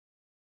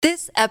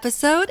This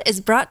episode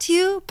is brought to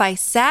you by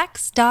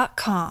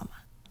Sax.com.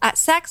 At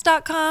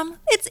Sax.com,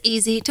 it's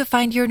easy to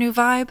find your new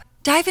vibe.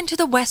 Dive into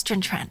the Western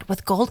trend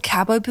with gold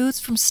cowboy boots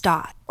from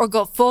Stott, or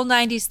go full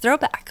 90s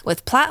throwback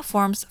with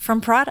platforms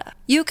from Prada.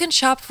 You can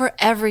shop for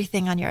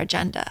everything on your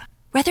agenda,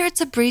 whether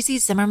it's a breezy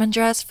Zimmermann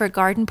dress for a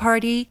garden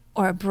party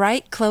or a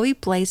bright Chloe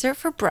blazer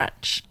for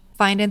brunch.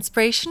 Find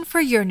inspiration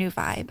for your new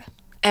vibe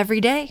every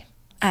day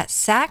at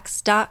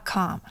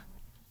Sax.com.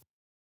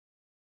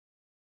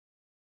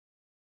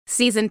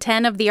 Season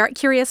 10 of the Art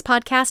Curious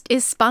podcast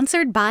is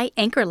sponsored by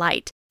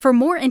Anchorlight. For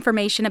more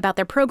information about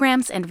their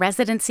programs and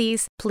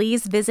residencies,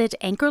 please visit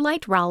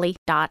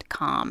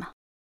anchorlightraleigh.com.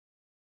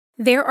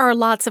 There are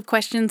lots of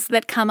questions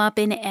that come up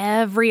in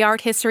every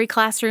art history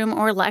classroom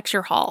or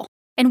lecture hall,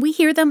 and we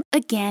hear them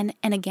again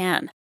and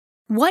again.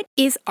 What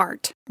is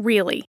art,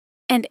 really?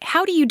 And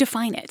how do you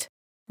define it?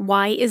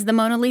 Why is the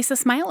Mona Lisa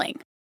smiling?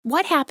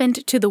 What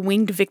happened to the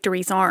winged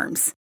Victory's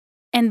arms?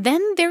 And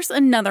then there's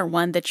another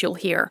one that you'll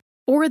hear,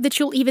 or that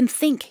you'll even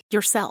think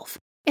yourself,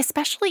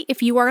 especially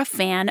if you are a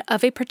fan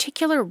of a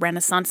particular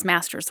Renaissance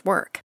master's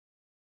work.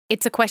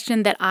 It's a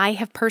question that I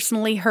have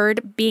personally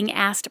heard being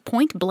asked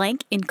point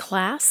blank in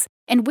class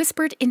and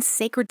whispered in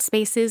sacred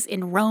spaces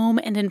in Rome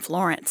and in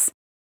Florence.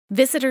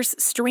 Visitors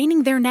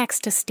straining their necks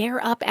to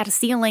stare up at a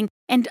ceiling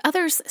and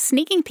others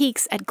sneaking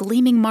peeks at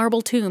gleaming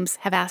marble tombs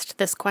have asked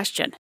this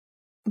question.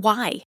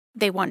 Why,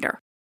 they wonder.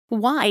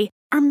 Why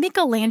are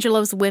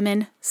Michelangelo's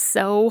women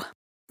so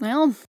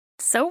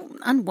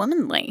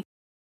unwomanly?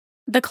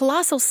 The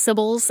colossal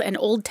sibyls and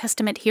Old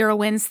Testament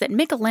heroines that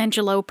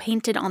Michelangelo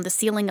painted on the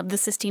ceiling of the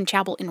Sistine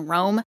Chapel in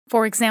Rome,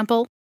 for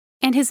example,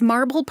 and his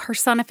marble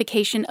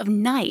personification of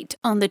night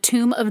on the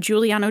tomb of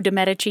Giuliano de'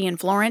 Medici in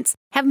Florence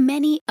have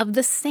many of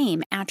the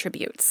same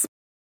attributes.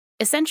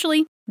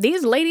 Essentially,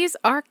 these ladies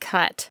are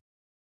cut.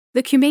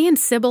 The Cumaean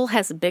sibyl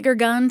has bigger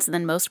guns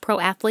than most pro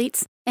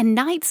athletes, and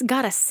Knight's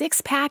got a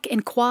six-pack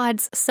and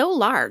quads so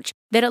large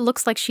that it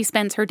looks like she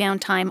spends her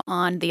downtime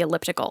on the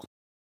elliptical.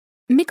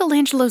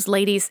 Michelangelo's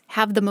ladies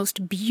have the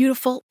most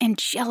beautiful,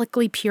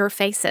 angelically pure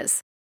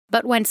faces,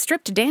 but when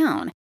stripped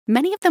down,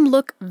 many of them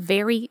look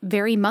very,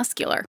 very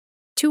muscular,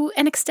 to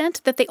an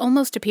extent that they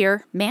almost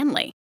appear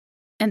manly.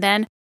 And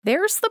then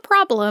there's the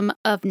problem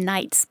of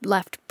Knight's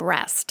left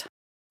breast.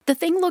 The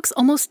thing looks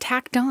almost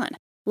tacked on,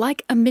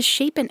 like a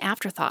misshapen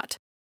afterthought.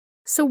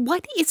 So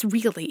what is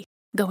really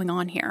going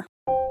on here?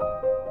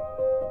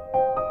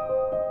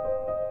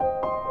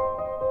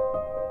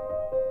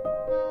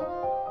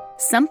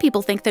 Some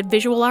people think that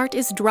visual art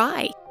is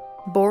dry,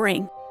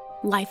 boring,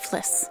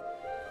 lifeless.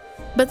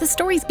 But the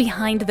stories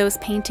behind those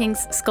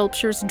paintings,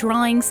 sculptures,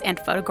 drawings, and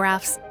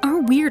photographs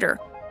are weirder,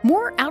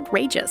 more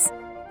outrageous,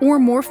 or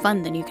more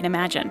fun than you can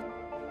imagine.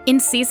 In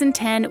Season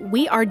 10,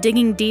 we are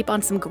digging deep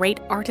on some great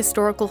art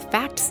historical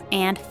facts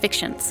and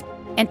fictions.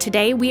 And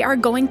today we are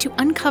going to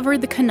uncover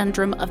the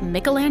conundrum of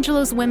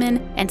Michelangelo's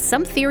women and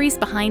some theories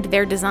behind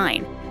their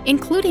design,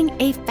 including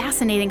a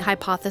fascinating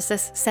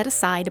hypothesis set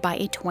aside by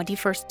a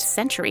 21st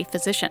century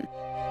physician.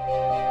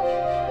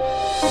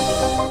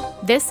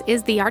 This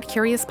is the Art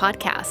Curious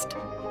podcast,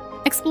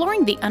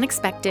 exploring the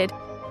unexpected,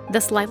 the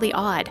slightly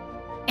odd,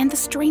 and the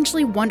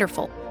strangely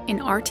wonderful in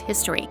art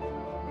history.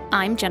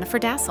 I'm Jennifer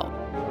Dassel.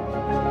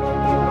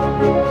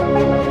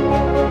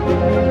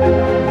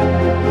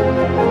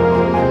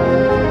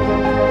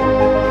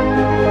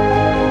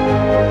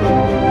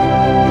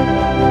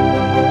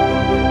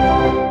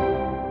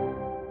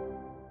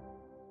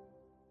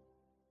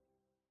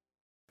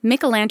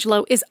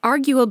 Michelangelo is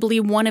arguably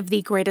one of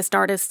the greatest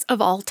artists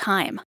of all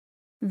time.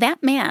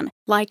 That man,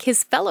 like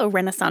his fellow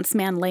Renaissance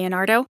man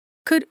Leonardo,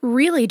 could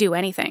really do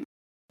anything.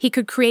 He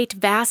could create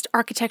vast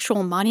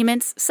architectural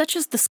monuments such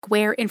as the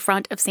square in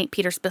front of St.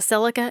 Peter's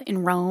Basilica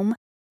in Rome.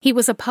 He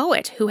was a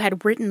poet who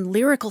had written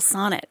lyrical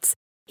sonnets.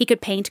 He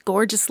could paint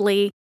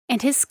gorgeously,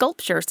 and his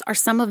sculptures are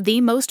some of the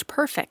most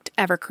perfect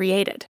ever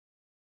created.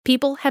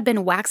 People have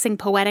been waxing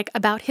poetic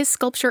about his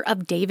sculpture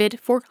of David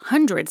for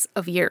hundreds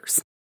of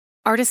years.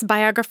 Artist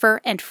biographer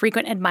and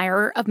frequent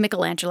admirer of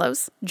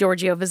Michelangelo's,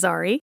 Giorgio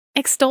Vasari,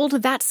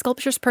 extolled that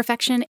sculpture's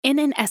perfection in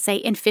an essay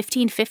in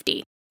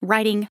 1550,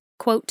 writing,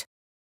 quote,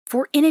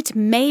 "For in it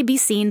may be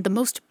seen the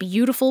most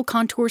beautiful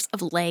contours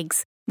of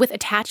legs, with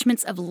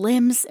attachments of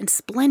limbs and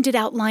splendid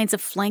outlines of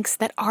flanks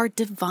that are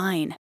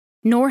divine.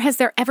 Nor has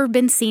there ever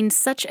been seen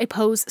such a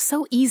pose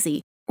so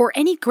easy, or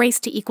any grace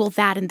to equal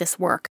that in this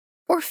work,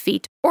 or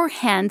feet, or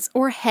hands,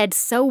 or head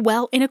so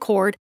well in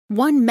accord,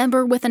 one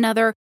member with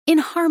another, in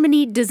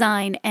harmony,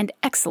 design, and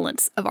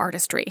excellence of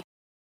artistry."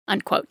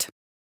 Unquote.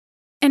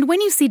 And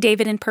when you see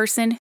David in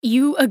person,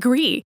 you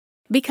agree,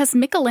 because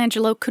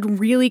Michelangelo could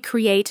really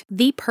create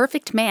the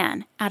perfect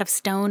man out of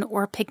stone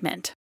or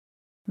pigment.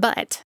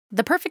 But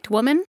the perfect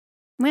woman?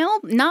 Well,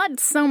 not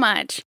so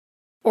much.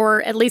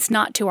 Or at least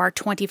not to our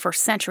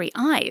 21st century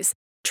eyes,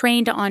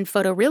 trained on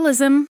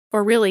photorealism,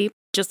 or really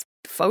just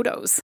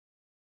photos.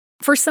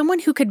 For someone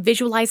who could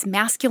visualize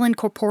masculine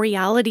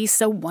corporeality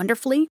so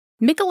wonderfully,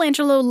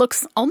 Michelangelo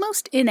looks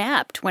almost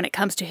inept when it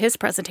comes to his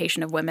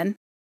presentation of women.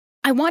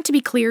 I want to be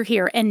clear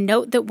here and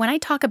note that when I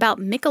talk about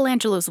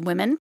Michelangelo's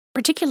women,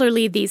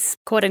 particularly these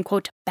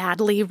quote-unquote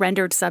badly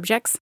rendered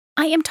subjects,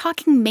 I am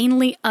talking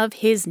mainly of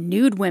his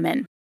nude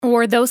women,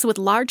 or those with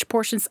large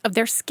portions of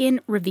their skin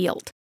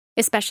revealed,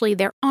 especially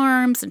their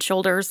arms and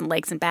shoulders and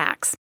legs and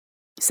backs.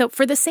 So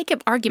for the sake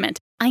of argument,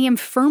 I am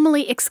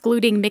firmly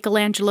excluding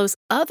Michelangelo's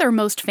other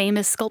most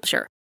famous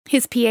sculpture,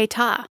 his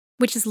Pietà,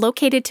 which is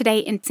located today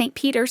in St.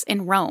 Peter's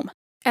in Rome,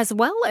 as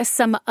well as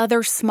some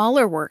other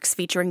smaller works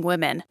featuring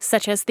women,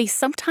 such as the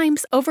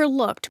sometimes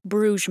overlooked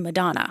Bruges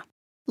Madonna.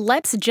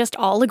 Let's just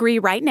all agree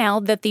right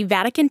now that the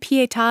Vatican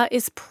Pietà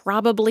is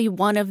probably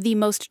one of the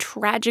most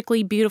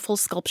tragically beautiful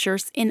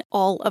sculptures in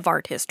all of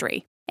art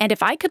history. And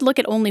if I could look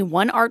at only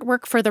one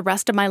artwork for the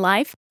rest of my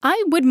life,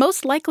 I would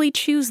most likely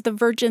choose the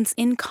Virgin's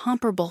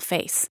incomparable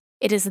face.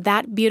 It is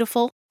that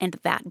beautiful and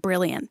that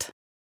brilliant.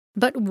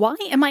 But why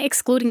am I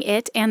excluding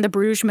it and the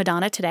Bruges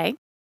Madonna today?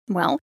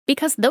 Well,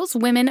 because those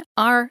women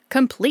are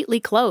completely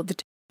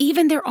clothed.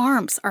 Even their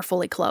arms are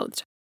fully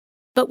clothed.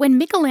 But when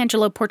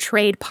Michelangelo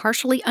portrayed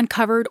partially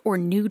uncovered or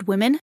nude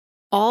women,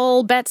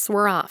 all bets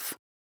were off.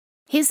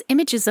 His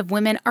images of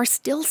women are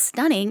still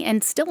stunning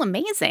and still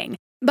amazing,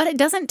 but it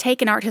doesn't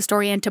take an art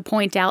historian to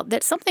point out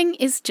that something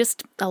is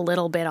just a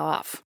little bit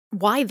off.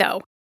 Why,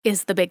 though,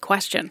 is the big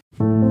question.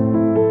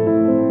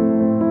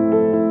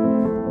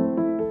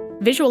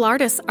 Visual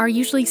artists are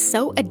usually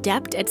so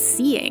adept at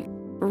seeing,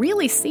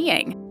 really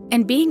seeing,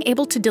 and being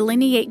able to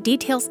delineate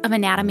details of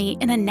anatomy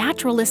in a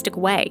naturalistic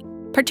way,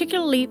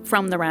 particularly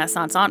from the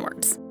Renaissance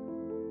onwards.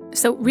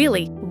 So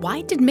really,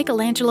 why did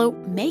Michelangelo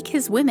make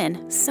his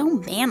women so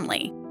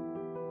manly?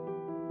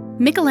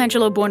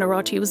 Michelangelo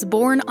Buonarroti was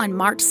born on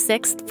March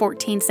 6,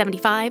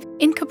 1475,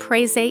 in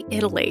Caprese,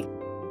 Italy.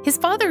 His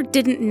father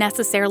didn't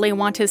necessarily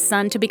want his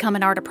son to become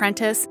an art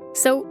apprentice,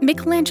 so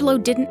Michelangelo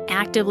didn't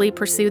actively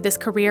pursue this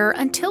career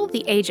until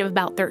the age of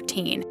about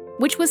 13,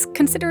 which was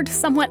considered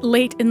somewhat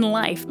late in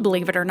life,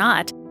 believe it or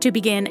not, to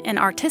begin an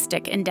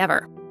artistic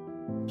endeavor.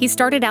 He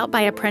started out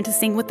by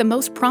apprenticing with the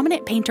most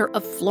prominent painter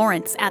of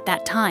Florence at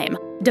that time,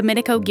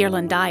 Domenico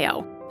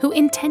Ghirlandaio, who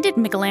intended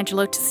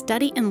Michelangelo to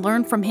study and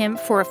learn from him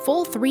for a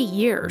full 3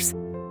 years.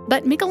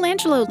 But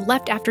Michelangelo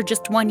left after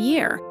just 1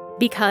 year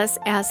because,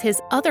 as his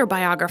other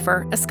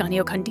biographer,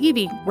 Ascanio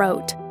Condivi,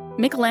 wrote,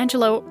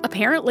 Michelangelo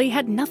apparently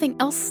had nothing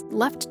else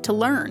left to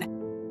learn.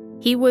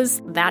 He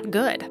was that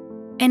good.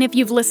 And if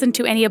you've listened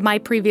to any of my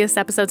previous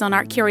episodes on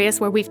Art Curious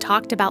where we've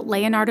talked about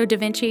Leonardo da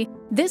Vinci,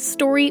 this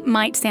story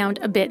might sound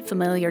a bit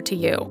familiar to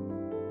you.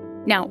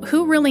 Now,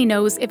 who really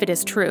knows if it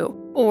is true,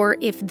 or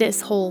if this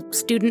whole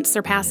student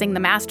surpassing the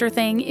master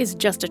thing is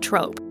just a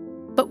trope?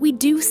 But we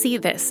do see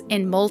this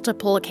in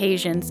multiple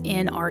occasions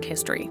in art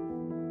history.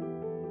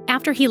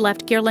 After he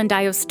left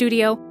Ghirlandaio's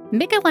studio,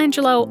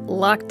 Michelangelo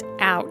lucked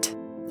out.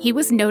 He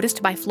was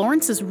noticed by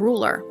Florence's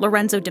ruler,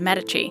 Lorenzo de'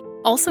 Medici,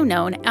 also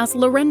known as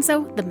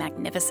Lorenzo the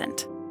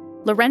Magnificent.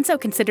 Lorenzo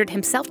considered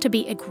himself to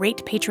be a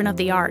great patron of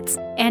the arts,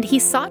 and he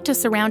sought to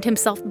surround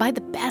himself by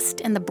the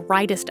best and the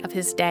brightest of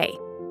his day.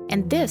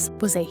 And this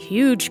was a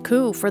huge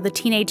coup for the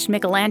teenage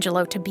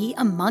Michelangelo to be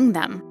among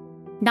them.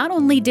 Not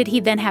only did he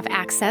then have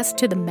access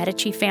to the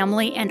Medici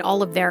family and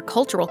all of their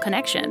cultural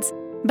connections,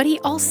 but he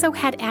also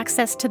had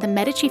access to the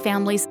Medici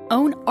family's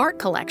own art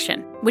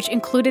collection, which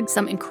included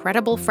some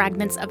incredible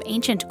fragments of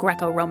ancient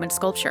Greco-Roman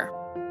sculpture.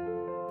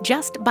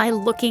 Just by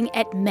looking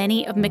at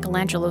many of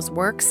Michelangelo's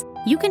works,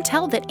 you can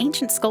tell that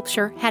ancient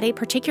sculpture had a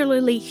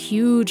particularly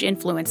huge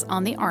influence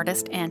on the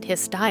artist and his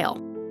style.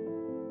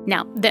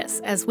 Now,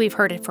 this, as we've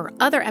heard it for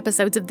other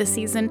episodes of this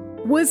season,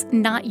 was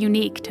not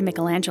unique to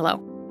Michelangelo.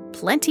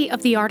 Plenty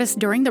of the artists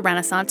during the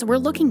Renaissance were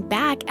looking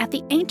back at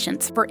the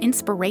ancients for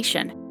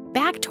inspiration,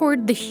 back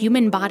toward the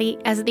human body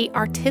as the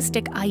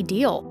artistic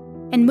ideal,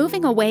 and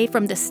moving away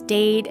from the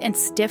staid and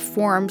stiff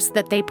forms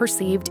that they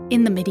perceived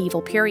in the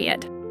medieval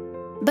period.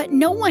 But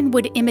no one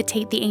would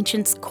imitate the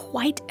ancients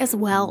quite as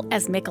well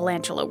as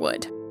Michelangelo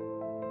would.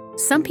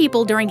 Some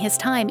people during his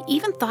time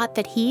even thought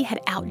that he had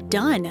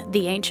outdone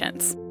the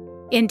ancients.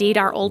 Indeed,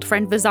 our old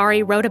friend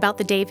Vasari wrote about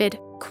the David,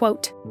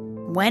 quote,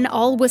 "When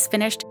all was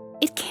finished,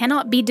 it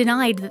cannot be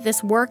denied that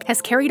this work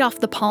has carried off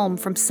the palm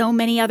from so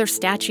many other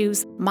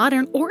statues,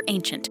 modern or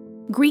ancient,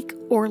 Greek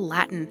or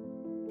Latin.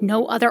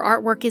 No other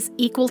artwork is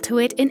equal to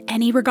it in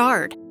any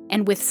regard,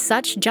 and with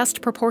such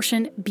just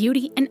proportion,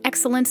 beauty, and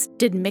excellence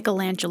did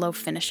Michelangelo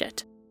finish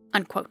it."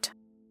 Unquote.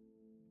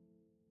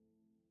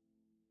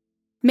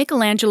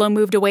 Michelangelo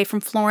moved away from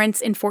Florence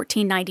in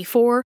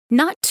 1494,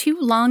 not too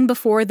long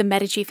before the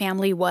Medici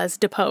family was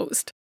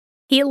deposed.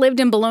 He lived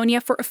in Bologna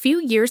for a few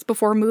years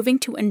before moving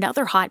to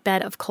another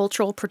hotbed of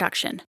cultural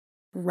production,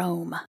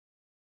 Rome.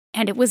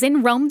 And it was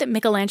in Rome that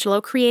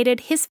Michelangelo created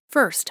his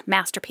first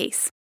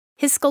masterpiece,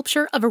 his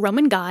sculpture of a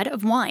Roman god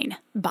of wine,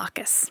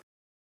 Bacchus.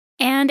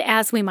 And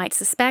as we might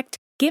suspect,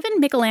 given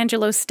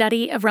Michelangelo's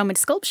study of Roman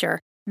sculpture,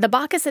 the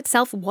Bacchus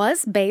itself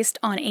was based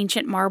on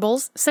ancient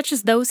marbles, such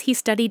as those he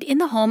studied in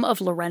the home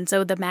of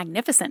Lorenzo the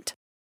Magnificent.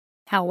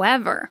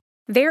 However,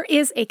 there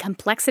is a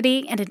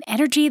complexity and an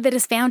energy that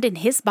is found in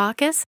his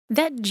Bacchus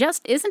that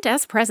just isn't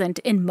as present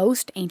in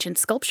most ancient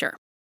sculpture.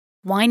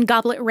 Wine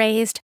goblet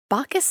raised,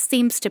 Bacchus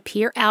seems to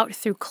peer out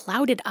through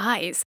clouded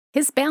eyes,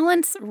 his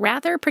balance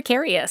rather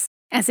precarious,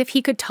 as if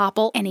he could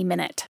topple any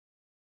minute.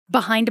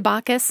 Behind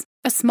Bacchus,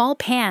 a small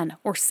Pan,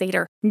 or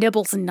satyr,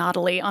 nibbles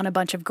naughtily on a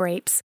bunch of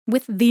grapes,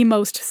 with the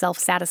most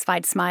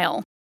self-satisfied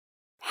smile.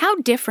 How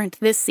different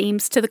this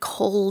seems to the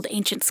cold,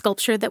 ancient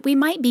sculpture that we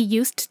might be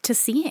used to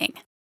seeing.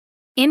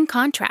 In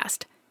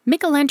contrast,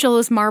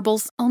 Michelangelo's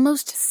marbles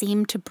almost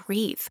seem to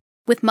breathe,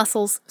 with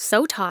muscles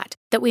so taut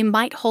that we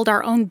might hold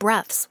our own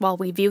breaths while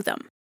we view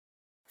them.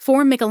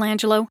 For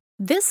Michelangelo,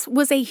 this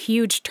was a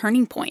huge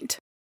turning point.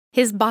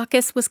 His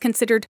Bacchus was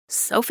considered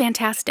so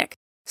fantastic,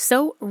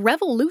 so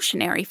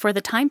revolutionary for the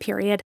time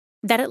period,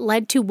 that it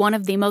led to one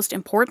of the most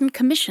important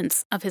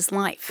commissions of his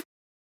life,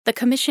 the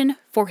commission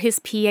for his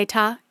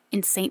Pietà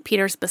in St.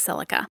 Peter's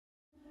Basilica.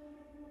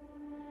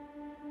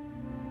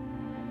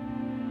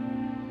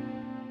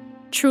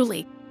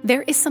 Truly,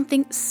 there is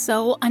something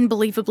so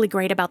unbelievably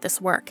great about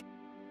this work.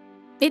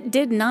 It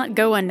did not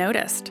go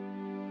unnoticed.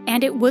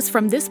 And it was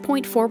from this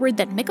point forward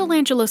that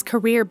Michelangelo's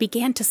career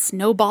began to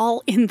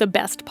snowball in the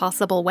best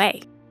possible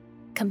way.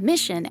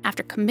 Commission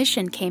after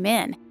commission came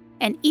in,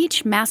 and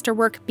each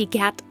masterwork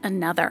begat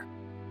another.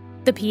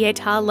 The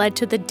Pietà led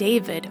to the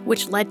David,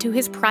 which led to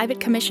his private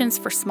commissions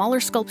for smaller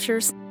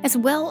sculptures, as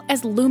well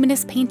as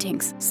luminous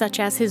paintings, such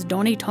as his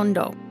Doni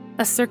Tondo,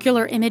 a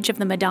circular image of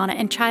the Madonna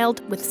and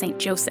Child with St.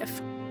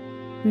 Joseph.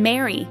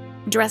 Mary,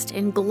 dressed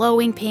in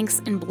glowing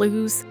pinks and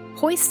blues,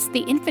 hoists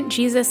the infant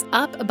Jesus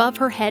up above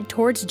her head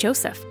towards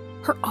Joseph,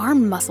 her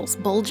arm muscles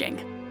bulging.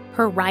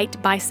 Her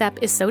right bicep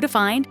is so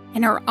defined,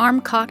 and her arm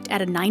cocked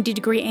at a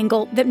 90-degree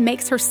angle that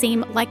makes her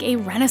seem like a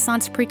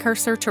Renaissance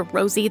precursor to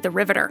Rosie the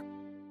Riveter.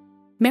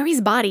 Mary's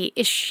body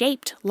is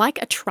shaped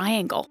like a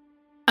triangle,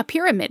 a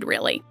pyramid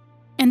really,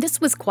 and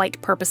this was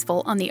quite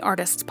purposeful on the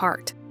artist's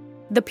part.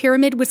 The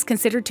pyramid was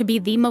considered to be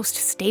the most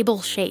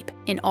stable shape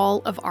in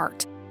all of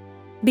art.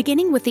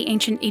 Beginning with the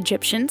ancient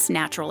Egyptians,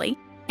 naturally,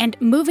 and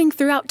moving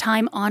throughout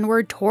time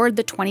onward toward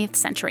the 20th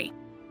century.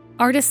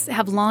 Artists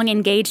have long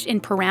engaged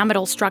in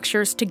pyramidal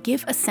structures to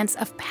give a sense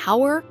of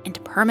power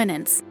and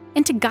permanence,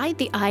 and to guide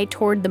the eye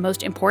toward the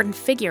most important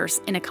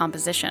figures in a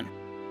composition.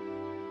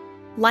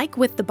 Like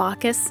with the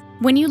Bacchus,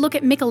 when you look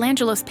at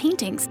Michelangelo's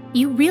paintings,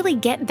 you really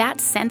get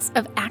that sense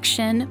of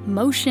action,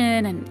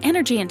 motion, and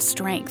energy and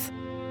strength.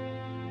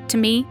 To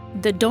me,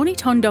 the Doni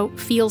Tondo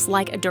feels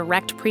like a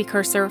direct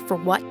precursor for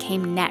what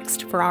came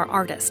next for our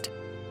artist.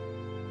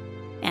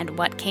 And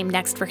what came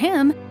next for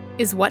him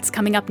is what's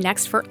coming up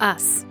next for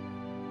us,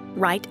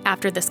 right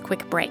after this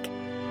quick break.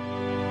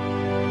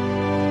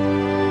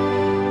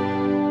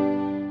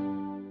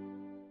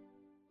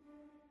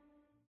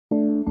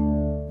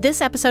 This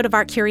episode of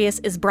Art Curious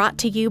is brought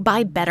to you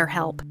by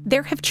BetterHelp.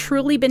 There have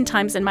truly been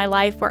times in my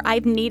life where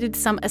I've needed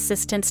some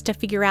assistance to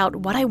figure out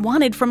what I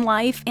wanted from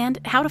life and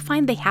how to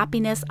find the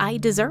happiness I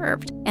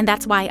deserved. And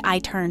that's why I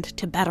turned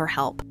to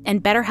BetterHelp.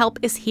 And BetterHelp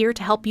is here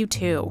to help you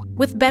too.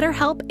 With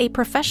BetterHelp, a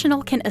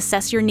professional can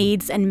assess your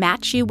needs and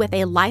match you with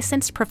a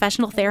licensed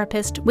professional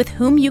therapist with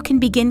whom you can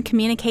begin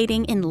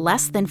communicating in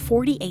less than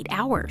 48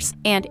 hours.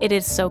 And it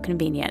is so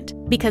convenient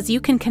because you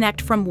can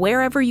connect from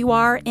wherever you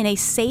are in a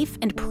safe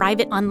and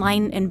private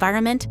online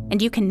environment,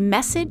 and you can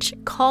message,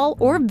 call,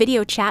 or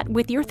video chat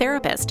with your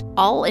therapist,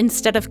 all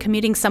instead of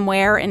commuting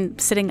somewhere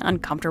and sitting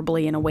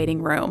uncomfortably in a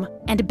waiting room.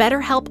 And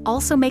BetterHelp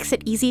also makes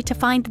it easy to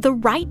find the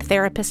right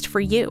therapist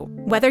for you.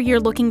 Whether you're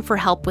looking for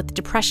help with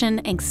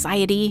depression,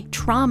 anxiety,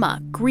 trauma,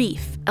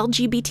 grief,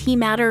 LGBT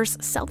matters,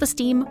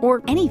 self-esteem,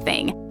 or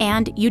anything,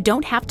 and you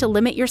don't have to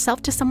limit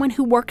yourself to someone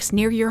who works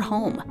near your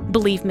home.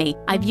 Believe me,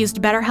 I've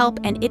used BetterHelp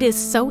and it is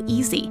so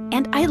easy,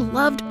 and I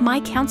loved my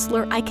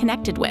counselor I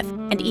connected with.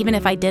 And even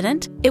if I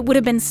didn't, it would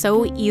have been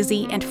so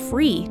easy and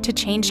free to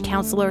change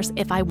counselors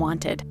if I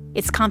wanted.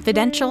 It's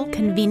confidential,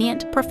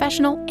 convenient,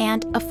 professional,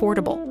 and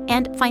affordable,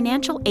 and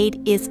financial aid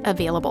is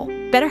available.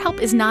 BetterHelp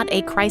is not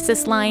a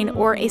crisis line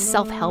or a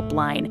self-help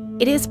line.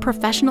 It is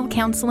professional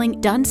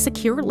counseling done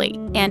securely.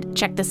 And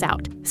check this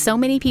out. So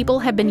many people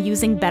have been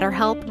using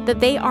BetterHelp that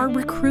they are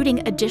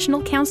recruiting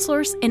additional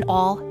counselors in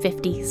all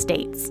 50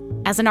 states.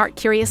 As an Art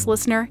Curious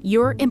listener,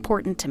 you're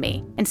important to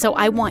me, and so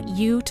I want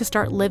you to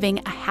start living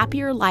a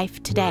happier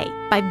life today.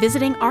 By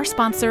visiting our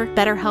sponsor,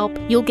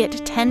 BetterHelp, you'll get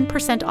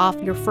 10% off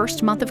your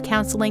first month of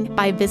counseling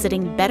by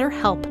visiting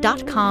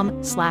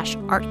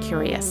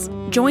betterhelp.com/artcurious.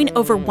 Join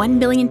over 1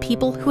 million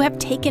people who have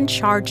taken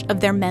charge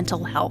of their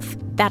mental health.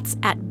 That's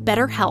at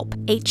BetterHelp,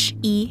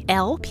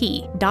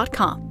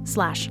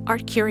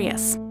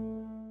 HELP.com/artcurious.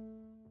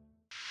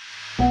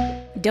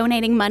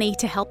 Donating money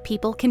to help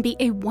people can be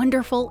a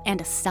wonderful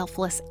and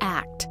selfless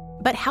act.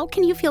 But how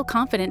can you feel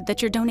confident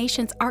that your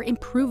donations are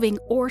improving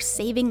or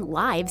saving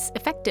lives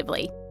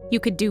effectively? You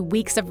could do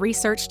weeks of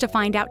research to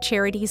find out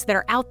charities that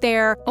are out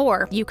there,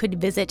 or you could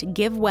visit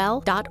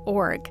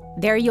givewell.org.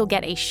 There you'll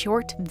get a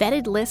short,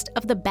 vetted list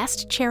of the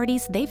best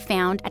charities they've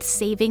found at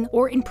saving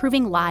or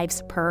improving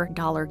lives per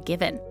dollar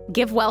given.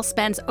 GiveWell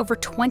spends over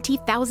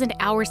 20,000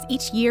 hours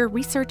each year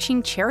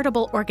researching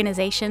charitable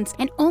organizations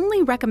and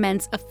only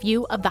recommends a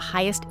few of the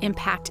highest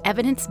impact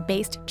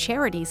evidence-based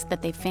charities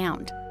that they've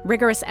found.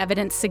 Rigorous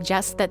evidence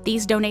suggests that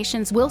these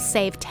donations will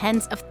save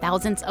tens of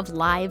thousands of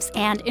lives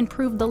and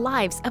improve the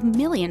lives of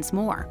millions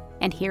more.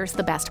 And here's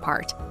the best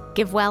part: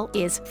 GiveWell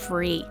is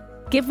free.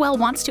 GiveWell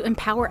wants to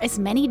empower as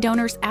many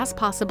donors as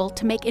possible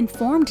to make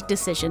informed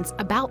decisions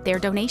about their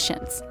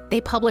donations.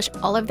 They publish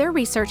all of their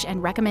research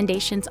and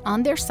recommendations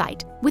on their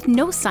site with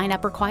no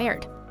sign-up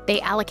required. They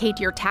allocate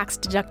your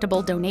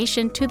tax-deductible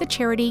donation to the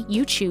charity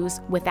you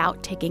choose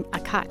without taking a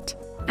cut.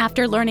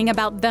 After learning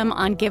about them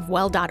on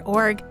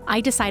givewell.org,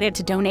 I decided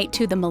to donate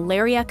to the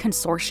Malaria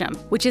Consortium,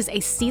 which is a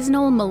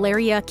seasonal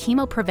malaria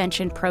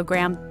chemoprevention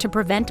program to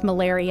prevent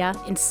malaria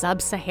in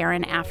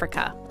sub-Saharan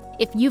Africa.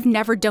 If you've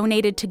never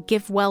donated to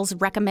GiveWell's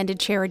recommended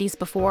charities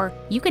before,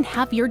 you can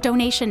have your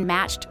donation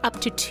matched up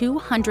to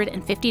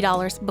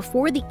 $250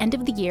 before the end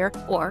of the year,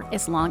 or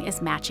as long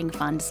as matching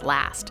funds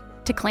last.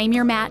 To claim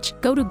your match,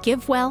 go to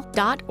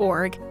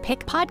givewell.org,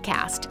 pick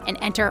podcast, and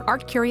enter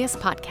Art Curious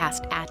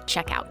Podcast at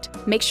checkout.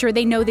 Make sure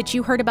they know that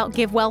you heard about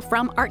GiveWell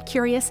from Art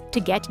Curious to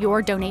get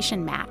your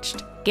donation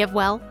matched.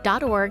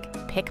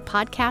 Givewell.org, pick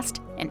podcast,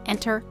 and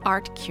enter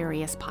Art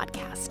Curious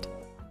Podcast.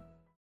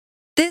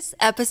 This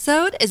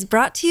episode is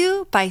brought to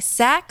you by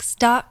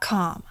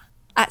Sax.com.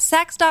 At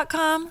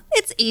Sax.com,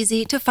 it's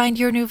easy to find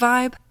your new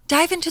vibe.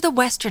 Dive into the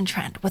Western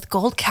trend with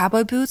gold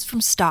cowboy boots from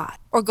Stott,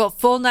 or go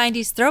full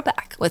 90s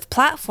throwback with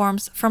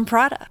platforms from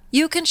Prada.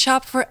 You can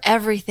shop for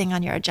everything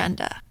on your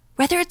agenda,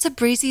 whether it's a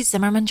breezy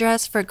Zimmermann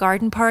dress for a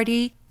garden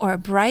party or a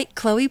bright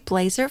Chloe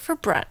blazer for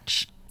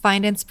brunch.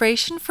 Find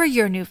inspiration for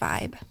your new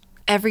vibe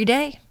every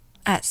day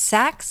at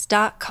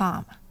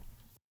Sax.com.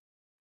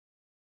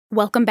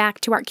 Welcome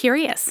back to Art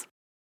Curious.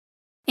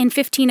 In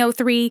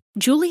 1503,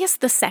 Julius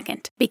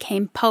II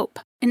became Pope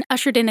and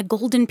ushered in a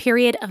golden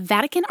period of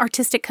Vatican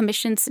artistic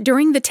commissions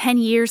during the 10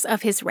 years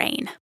of his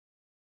reign.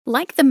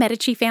 Like the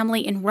Medici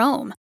family in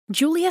Rome,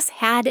 Julius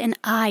had an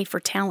eye for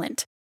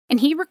talent,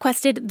 and he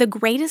requested the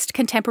greatest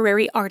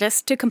contemporary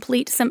artists to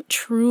complete some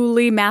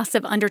truly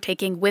massive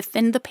undertaking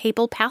within the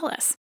papal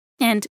palace.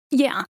 And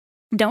yeah,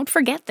 don't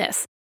forget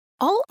this.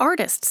 All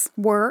artists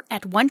were,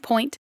 at one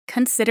point,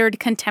 considered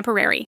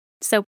contemporary.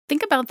 So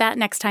think about that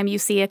next time you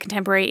see a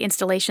contemporary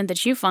installation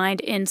that you find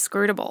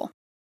inscrutable.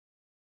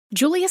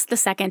 Julius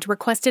II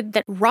requested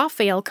that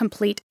Raphael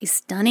complete a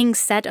stunning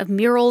set of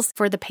murals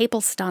for the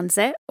papal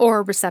stanze,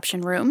 or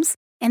reception rooms,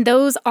 and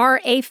those are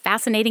a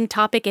fascinating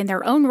topic in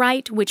their own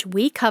right, which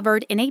we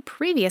covered in a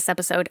previous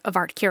episode of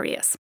Art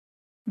Curious.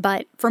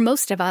 But for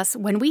most of us,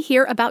 when we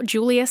hear about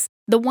Julius,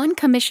 the one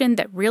commission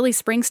that really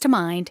springs to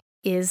mind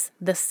is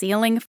the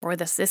ceiling for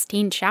the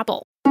Sistine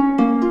Chapel.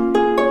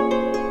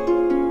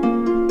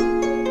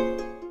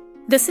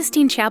 The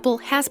Sistine Chapel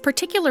has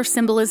particular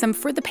symbolism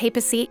for the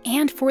papacy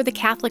and for the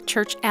Catholic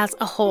Church as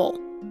a whole.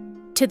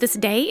 To this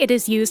day, it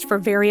is used for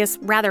various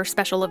rather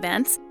special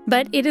events,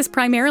 but it is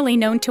primarily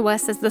known to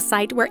us as the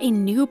site where a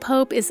new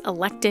pope is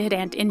elected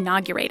and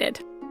inaugurated.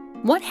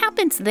 What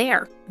happens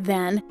there,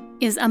 then,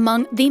 is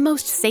among the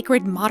most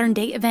sacred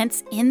modern-day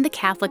events in the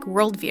Catholic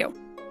worldview.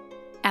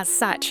 As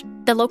such,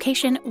 the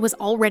location was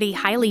already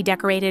highly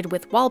decorated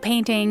with wall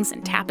paintings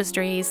and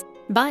tapestries,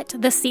 but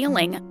the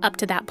ceiling up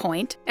to that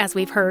point, as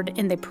we've heard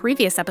in the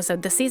previous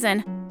episode this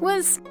season,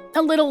 was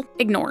a little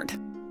ignored.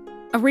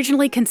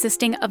 Originally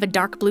consisting of a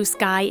dark blue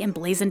sky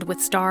emblazoned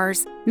with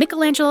stars,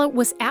 Michelangelo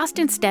was asked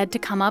instead to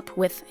come up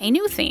with a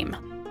new theme.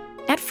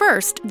 At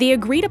first, the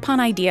agreed-upon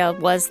idea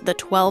was the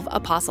 12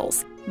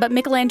 Apostles, but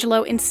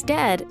Michelangelo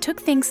instead took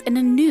things in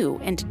a new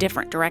and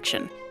different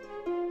direction.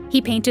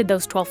 He painted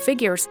those 12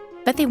 figures,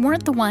 but they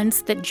weren't the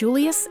ones that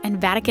Julius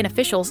and Vatican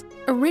officials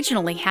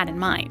originally had in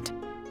mind.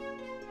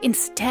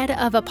 Instead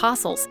of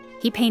apostles,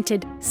 he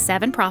painted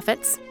 7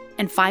 prophets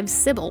and 5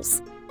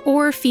 sibyls,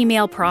 or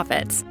female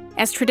prophets,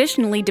 as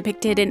traditionally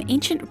depicted in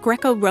ancient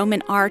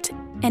Greco-Roman art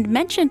and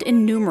mentioned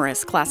in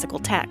numerous classical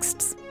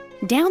texts.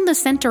 Down the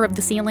center of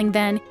the ceiling,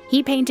 then,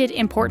 he painted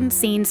important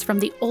scenes from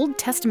the Old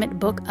Testament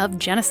book of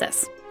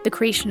Genesis, the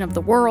creation of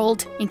the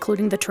world,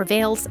 including the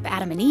travails of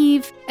Adam and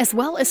Eve, as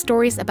well as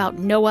stories about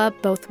Noah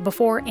both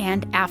before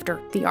and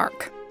after the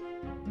ark.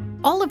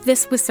 All of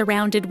this was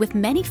surrounded with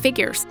many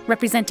figures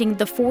representing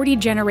the 40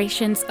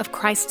 generations of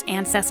Christ's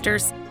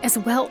ancestors, as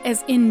well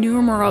as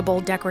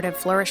innumerable decorative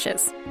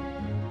flourishes.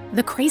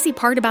 The crazy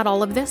part about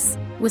all of this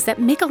was that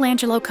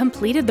Michelangelo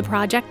completed the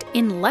project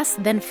in less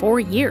than 4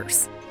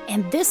 years,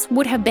 and this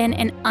would have been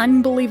an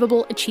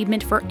unbelievable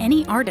achievement for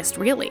any artist,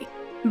 really.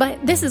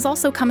 But this is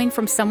also coming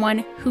from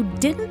someone who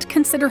didn't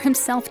consider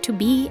himself to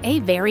be a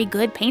very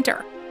good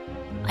painter.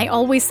 I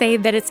always say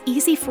that it's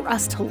easy for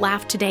us to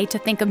laugh today to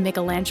think of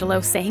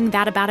Michelangelo saying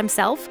that about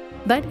himself,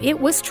 but it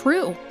was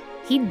true.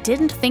 he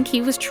didn't think he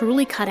was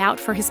truly cut out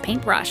for his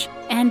paintbrush,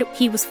 and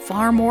he was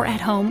far more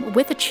at home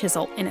with a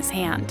chisel in his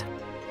hand.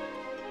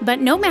 But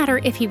no matter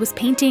if he was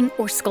painting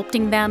or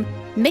sculpting them,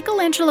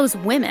 Michelangelo's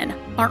women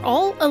are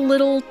all a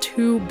little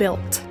too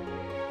built.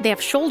 They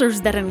have shoulders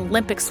that an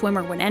Olympic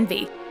swimmer would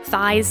envy,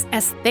 thighs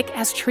as thick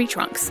as tree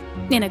trunks,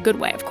 in a good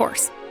way, of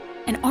course,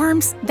 and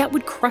arms that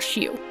would crush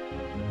you.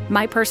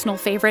 My personal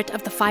favorite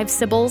of the 5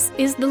 Sibyls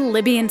is the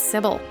Libyan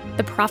Sibyl,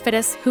 the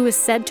prophetess who is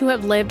said to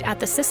have lived at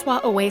the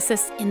Siswa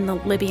oasis in the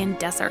Libyan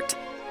desert.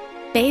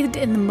 Bathed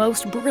in the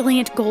most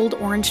brilliant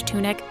gold-orange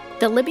tunic,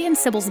 the Libyan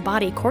Sibyl's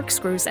body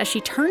corkscrews as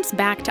she turns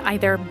back to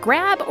either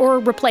grab or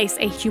replace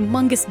a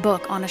humongous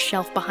book on a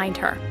shelf behind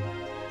her.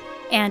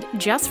 And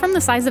just from the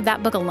size of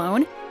that book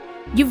alone,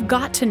 you've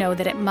got to know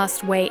that it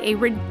must weigh a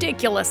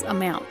ridiculous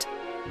amount.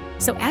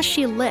 So as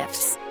she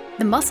lifts,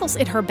 the muscles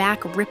in her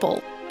back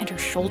ripple and her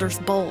shoulders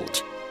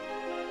bulge.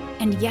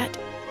 And yet,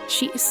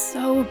 she is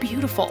so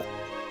beautiful,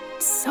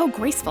 so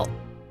graceful.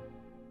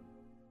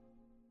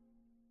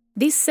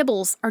 These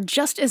Sibyls are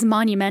just as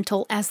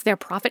monumental as their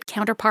prophet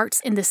counterparts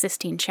in the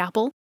Sistine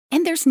Chapel,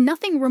 and there's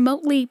nothing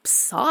remotely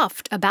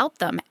soft about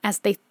them as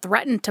they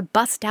threaten to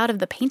bust out of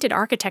the painted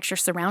architecture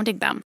surrounding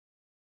them.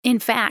 In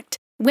fact,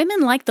 women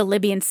like the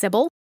Libyan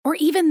Sibyl, or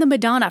even the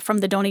Madonna from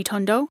the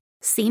Donitondo,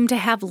 seem to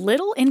have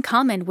little in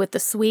common with the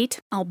sweet,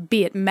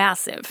 albeit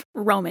massive,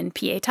 Roman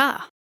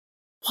Pietà.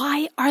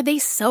 Why are they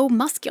so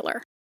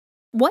muscular?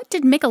 What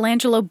did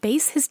Michelangelo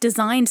base his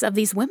designs of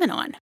these women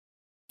on?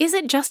 Is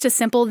it just as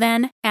simple,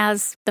 then,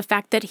 as the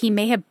fact that he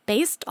may have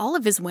based all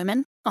of his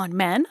women on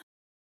men?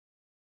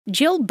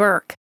 Jill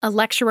Burke, a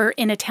lecturer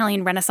in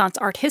Italian Renaissance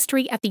art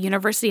history at the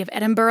University of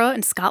Edinburgh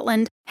in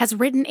Scotland, has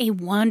written a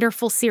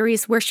wonderful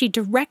series where she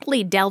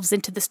directly delves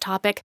into this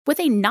topic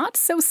with a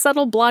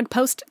not-so-subtle blog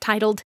post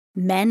titled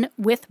Men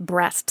with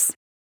Breasts.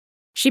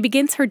 She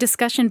begins her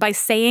discussion by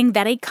saying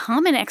that a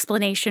common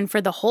explanation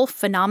for the whole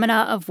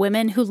phenomena of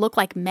women who look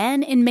like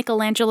men in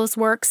Michelangelo's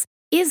works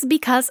is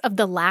because of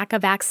the lack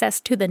of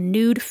access to the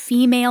nude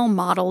female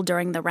model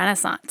during the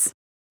Renaissance.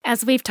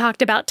 As we've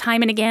talked about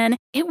time and again,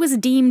 it was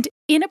deemed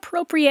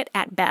inappropriate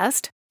at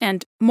best,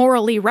 and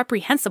morally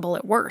reprehensible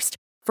at worst,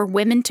 for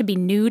women to be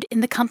nude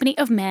in the company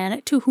of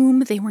men to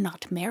whom they were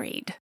not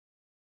married.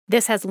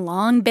 This has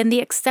long been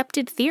the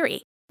accepted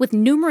theory, with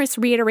numerous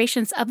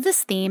reiterations of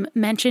this theme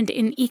mentioned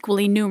in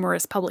equally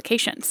numerous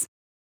publications.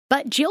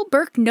 But Jill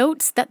Burke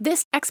notes that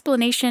this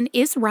explanation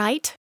is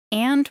right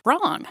and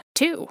wrong,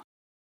 too.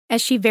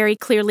 As she very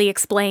clearly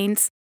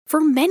explains,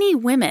 for many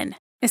women,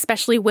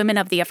 especially women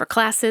of the upper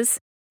classes,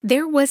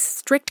 there was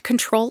strict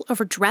control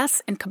over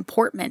dress and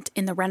comportment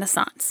in the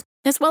Renaissance,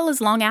 as well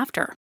as long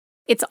after.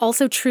 It's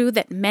also true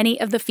that many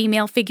of the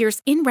female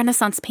figures in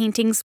Renaissance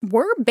paintings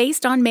were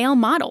based on male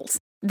models.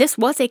 This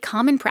was a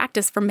common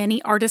practice for many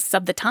artists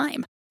of the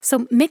time,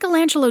 so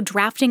Michelangelo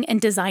drafting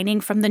and designing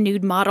from the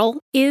nude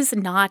model is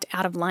not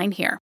out of line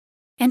here.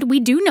 And we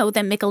do know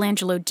that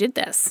Michelangelo did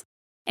this.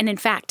 And in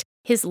fact,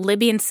 his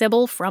Libyan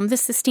Sibyl from the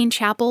Sistine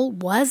Chapel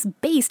was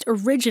based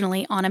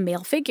originally on a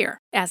male figure,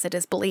 as it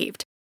is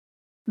believed.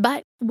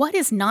 But what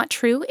is not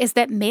true is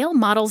that male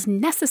models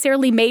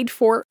necessarily made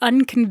for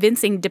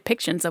unconvincing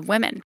depictions of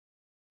women.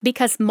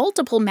 Because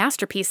multiple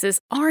masterpieces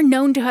are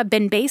known to have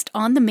been based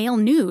on the male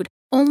nude,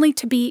 only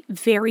to be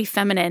very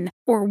feminine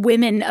or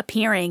women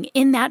appearing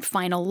in that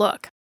final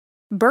look.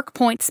 Burke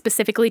points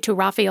specifically to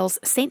Raphael's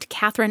St.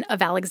 Catherine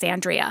of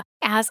Alexandria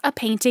as a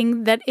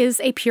painting that is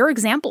a pure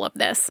example of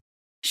this.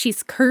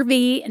 She's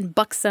curvy and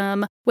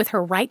buxom, with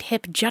her right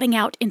hip jutting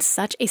out in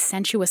such a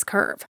sensuous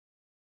curve.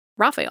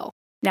 Raphael,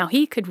 now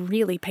he could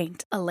really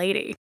paint a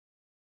lady.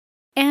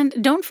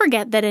 And don't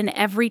forget that in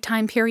every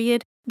time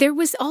period, there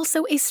was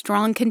also a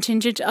strong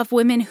contingent of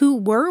women who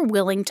were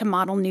willing to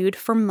model nude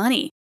for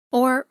money,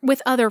 or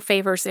with other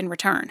favors in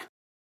return.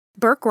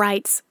 Burke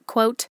writes,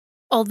 quote,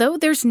 "Although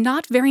there's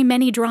not very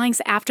many drawings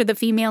after the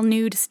female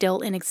nude still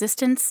in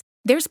existence,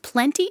 there's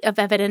plenty of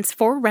evidence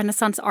for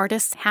Renaissance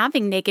artists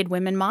having naked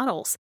women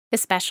models,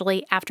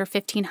 especially after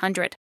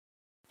 1500.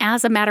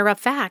 As a matter of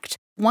fact,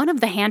 one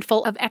of the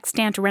handful of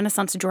extant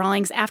Renaissance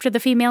drawings after the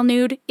female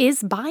nude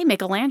is by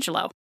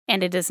Michelangelo,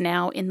 and it is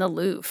now in the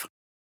Louvre.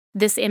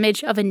 This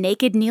image of a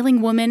naked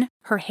kneeling woman,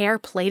 her hair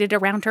plaited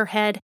around her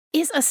head,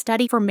 is a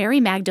study for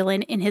Mary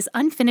Magdalene in his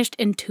unfinished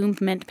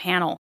entombment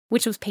panel,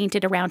 which was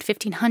painted around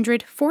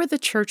 1500 for the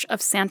Church of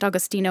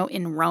Sant'Agostino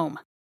in Rome.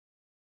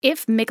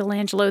 If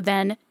Michelangelo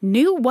then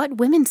knew what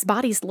women's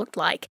bodies looked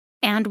like,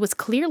 and was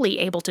clearly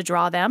able to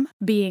draw them,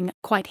 being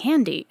quite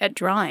handy at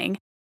drawing,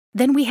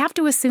 then we have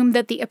to assume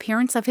that the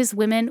appearance of his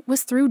women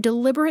was through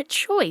deliberate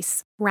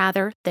choice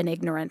rather than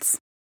ignorance."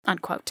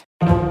 Unquote.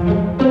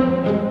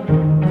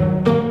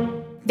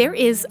 There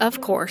is,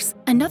 of course,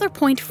 another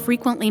point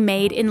frequently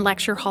made in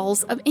lecture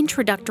halls of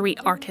introductory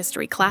art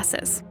history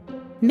classes.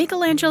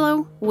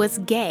 Michelangelo was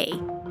gay,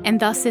 and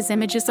thus his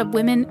images of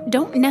women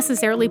don't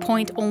necessarily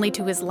point only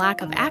to his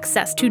lack of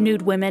access to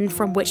nude women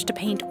from which to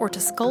paint or to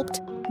sculpt,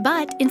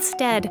 but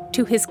instead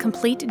to his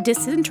complete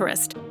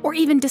disinterest or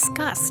even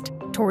disgust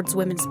towards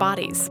women's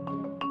bodies.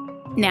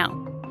 Now,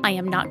 I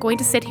am not going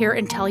to sit here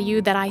and tell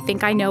you that I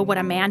think I know what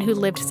a man who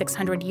lived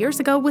 600 years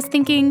ago was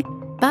thinking,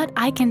 but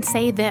I can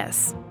say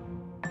this.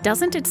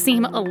 Doesn't it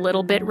seem a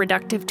little bit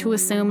reductive to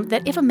assume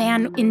that if a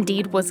man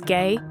indeed was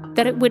gay,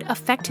 that it would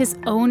affect his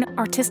own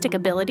artistic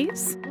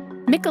abilities?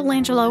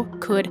 Michelangelo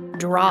could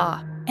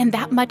draw, and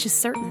that much is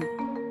certain.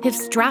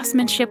 His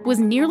draftsmanship was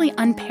nearly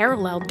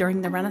unparalleled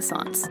during the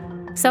Renaissance.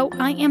 So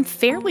I am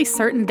fairly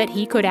certain that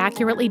he could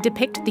accurately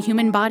depict the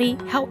human body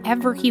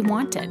however he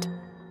wanted.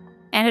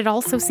 And it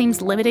also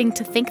seems limiting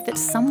to think that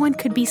someone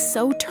could be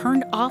so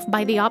turned off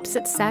by the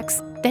opposite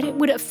sex that it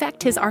would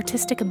affect his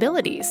artistic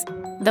abilities,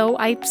 though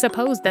I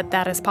suppose that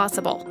that is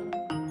possible.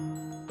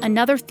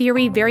 Another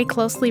theory very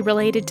closely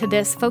related to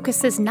this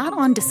focuses not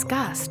on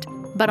disgust,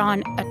 but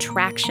on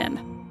attraction.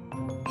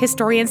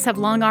 Historians have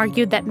long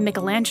argued that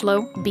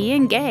Michelangelo,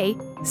 being gay,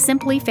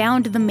 simply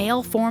found the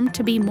male form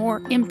to be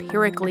more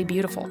empirically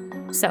beautiful.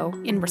 So,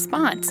 in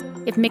response,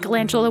 if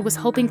Michelangelo was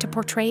hoping to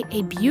portray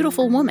a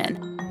beautiful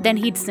woman, then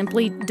he'd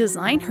simply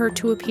design her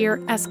to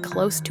appear as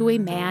close to a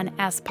man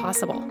as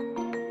possible.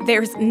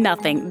 There's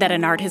nothing that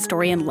an art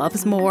historian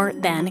loves more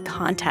than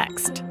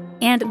context.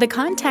 And the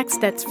context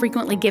that's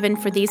frequently given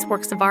for these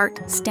works of art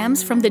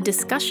stems from the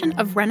discussion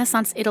of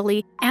Renaissance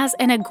Italy as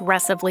an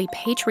aggressively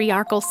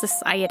patriarchal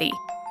society.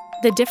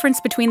 The difference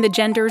between the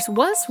genders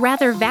was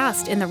rather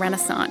vast in the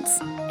Renaissance,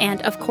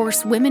 and of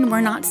course women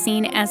were not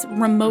seen as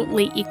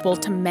remotely equal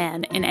to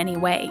men in any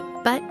way,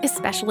 but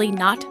especially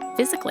not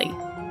physically.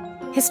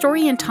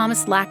 Historian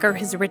Thomas Lacker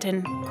has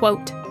written,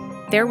 quote,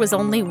 "There was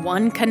only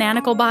one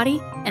canonical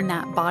body, and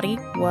that body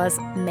was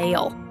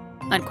male,"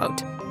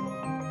 unquote.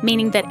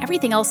 Meaning that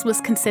everything else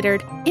was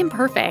considered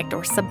imperfect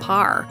or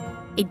subpar,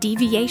 a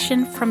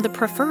deviation from the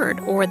preferred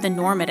or the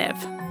normative.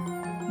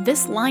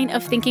 This line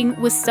of thinking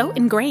was so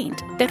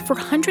ingrained that for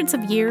hundreds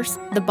of years,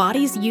 the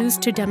bodies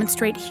used to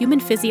demonstrate human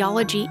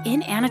physiology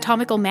in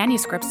anatomical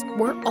manuscripts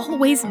were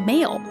always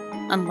male,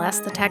 unless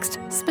the text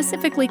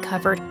specifically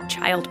covered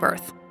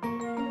childbirth.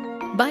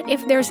 But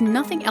if there's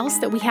nothing else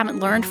that we haven't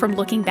learned from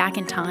looking back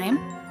in time,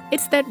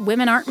 it's that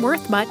women aren't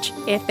worth much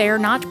if they're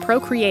not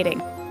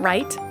procreating,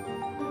 right?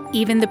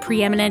 Even the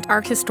preeminent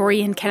art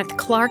historian Kenneth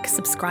Clark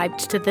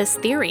subscribed to this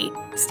theory,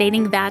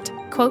 stating that,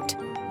 quote,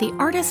 "The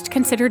artist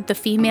considered the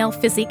female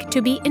physique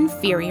to be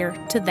inferior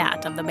to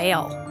that of the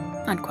male,"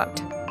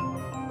 unquote.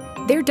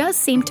 There does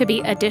seem to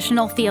be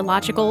additional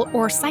theological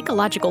or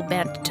psychological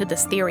bent to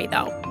this theory,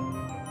 though.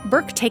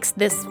 Burke takes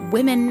this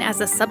women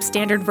as a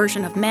substandard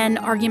version of men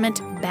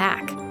argument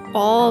back,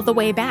 all the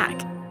way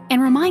back,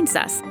 and reminds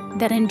us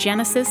that in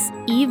Genesis,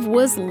 Eve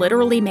was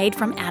literally made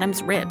from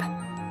Adam's rib.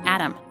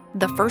 Adam,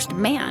 the first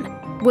man,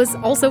 was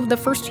also the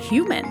first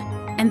human,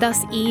 and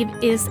thus Eve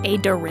is a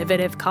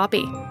derivative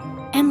copy.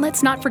 And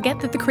let's not forget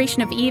that the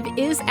creation of Eve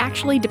is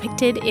actually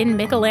depicted in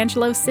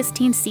Michelangelo's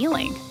Sistine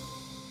ceiling.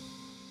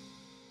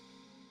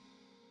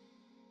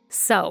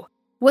 So,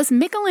 was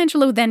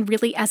Michelangelo then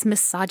really as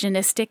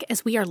misogynistic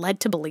as we are led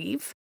to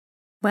believe?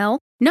 Well,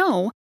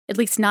 no, at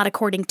least not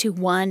according to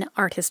one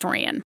art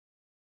historian.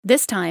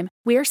 This time,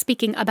 we are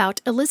speaking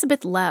about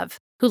Elizabeth Lev,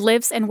 who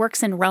lives and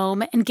works in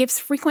Rome and gives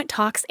frequent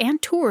talks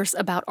and tours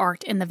about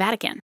art in the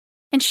Vatican.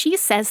 And she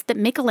says that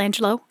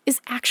Michelangelo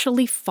is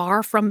actually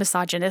far from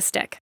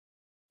misogynistic.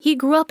 He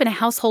grew up in a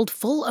household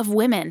full of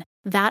women,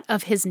 that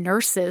of his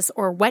nurses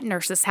or wet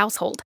nurses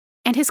household,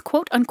 and his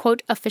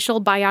quote-unquote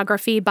official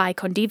biography by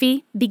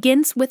Condivi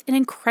begins with an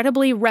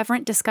incredibly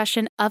reverent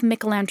discussion of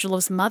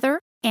Michelangelo's mother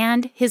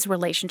and his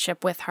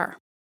relationship with her.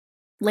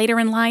 Later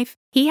in life,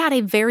 he had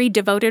a very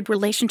devoted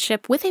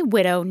relationship with a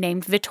widow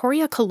named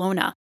Vittoria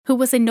Colonna, who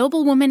was a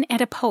noblewoman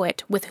and a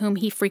poet with whom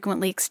he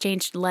frequently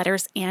exchanged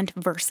letters and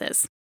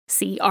verses.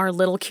 See our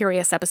Little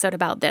Curious episode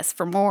about this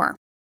for more.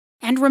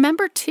 And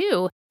remember,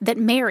 too, that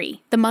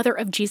Mary, the mother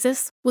of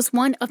Jesus, was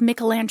one of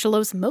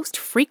Michelangelo's most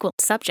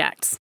frequent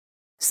subjects.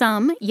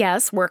 Some,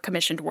 yes, were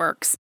commissioned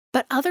works,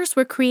 but others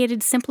were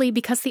created simply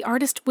because the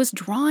artist was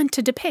drawn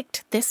to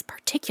depict this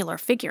particular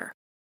figure.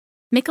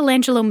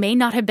 Michelangelo may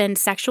not have been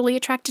sexually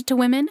attracted to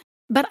women,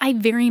 but I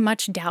very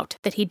much doubt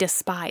that he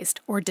despised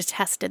or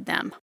detested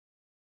them.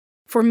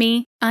 For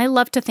me, I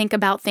love to think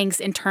about things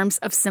in terms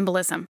of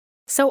symbolism,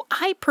 so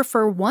I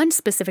prefer one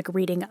specific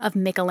reading of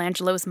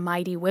Michelangelo's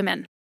mighty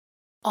women.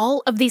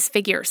 All of these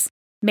figures,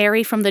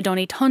 Mary from the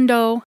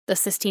Donitondo, the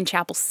Sistine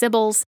Chapel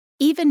Sibyls,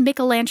 even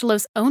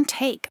Michelangelo's own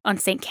take on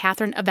St.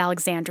 Catherine of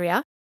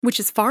Alexandria, which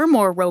is far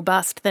more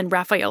robust than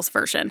Raphael's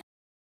version.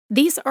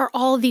 These are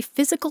all the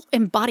physical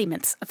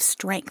embodiments of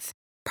strength,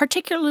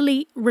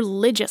 particularly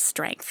religious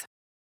strength.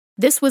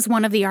 This was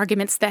one of the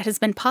arguments that has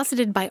been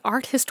posited by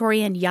art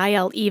historian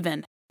Yael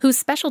Even, whose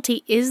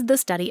specialty is the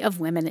study of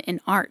women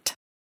in art.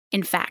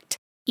 In fact,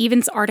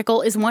 Even's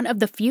article is one of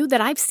the few that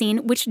I've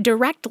seen which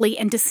directly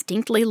and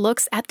distinctly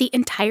looks at the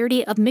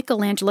entirety of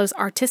Michelangelo's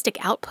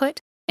artistic output,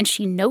 and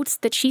she notes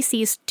that she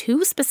sees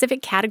two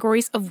specific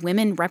categories of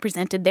women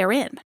represented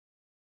therein.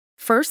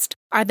 First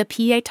are the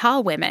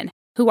Pietà women,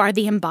 who are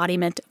the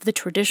embodiment of the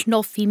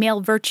traditional female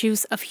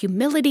virtues of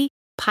humility,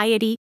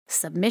 piety,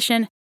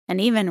 submission,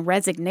 and even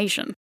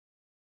resignation.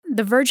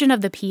 The Virgin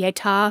of the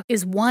Pietà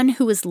is one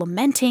who is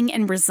lamenting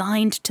and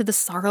resigned to the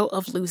sorrow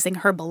of losing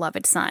her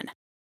beloved son.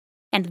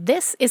 And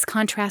this is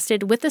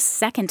contrasted with the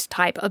second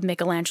type of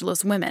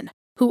Michelangelo's women,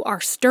 who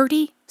are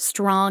sturdy,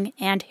 strong,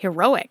 and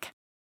heroic.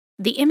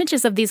 The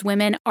images of these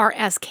women are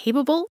as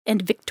capable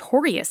and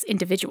victorious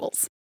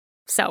individuals.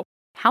 So,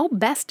 how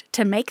best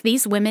to make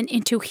these women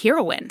into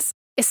heroines,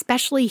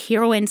 especially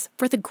heroines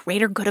for the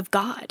greater good of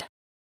God?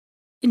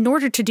 In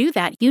order to do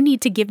that, you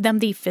need to give them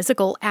the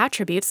physical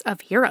attributes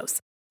of heroes.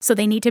 So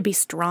they need to be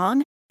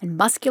strong and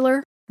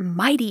muscular,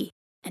 mighty,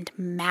 and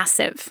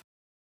massive,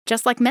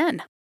 just like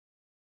men.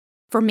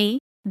 For me,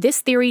 this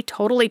theory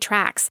totally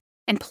tracks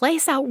and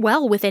plays out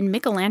well within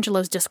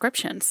Michelangelo's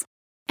descriptions.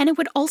 And it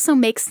would also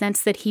make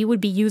sense that he would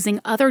be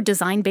using other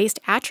design-based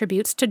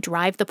attributes to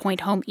drive the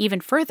point home even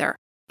further,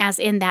 as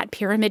in that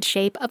pyramid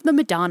shape of the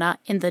Madonna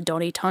in the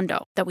Doni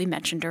Tondo that we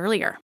mentioned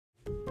earlier.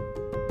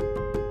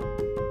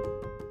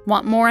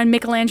 Want more on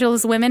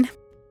Michelangelo's women?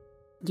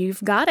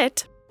 You've got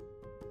it.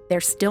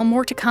 There's still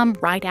more to come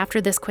right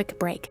after this quick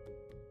break.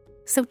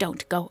 So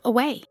don't go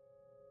away.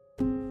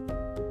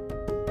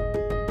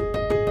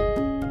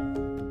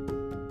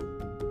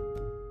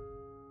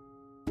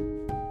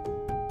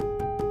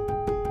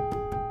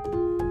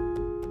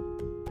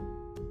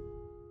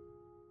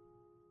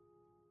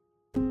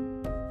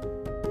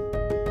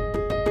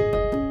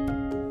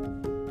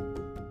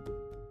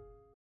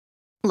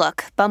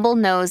 Look, Bumble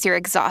knows you're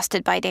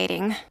exhausted by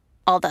dating.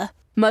 All the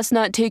must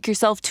not take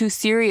yourself too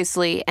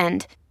seriously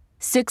and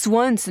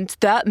 6'1" since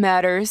that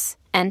matters.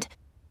 And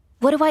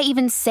what do I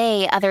even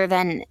say other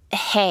than,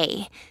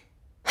 hey?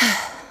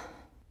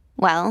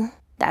 Well,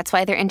 that's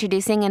why they're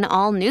introducing an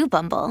all-new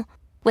Bumble,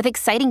 with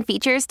exciting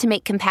features to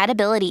make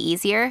compatibility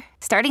easier,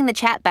 starting the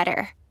chat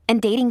better,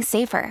 and dating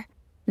safer.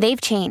 They've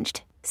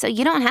changed, so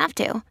you don't have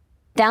to.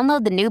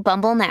 Download the new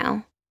Bumble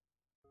now.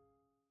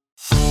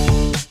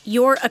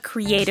 You're a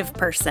creative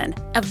person,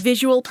 a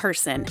visual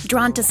person,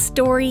 drawn to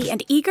story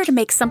and eager to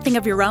make something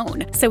of your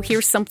own. So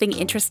here's something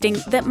interesting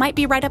that might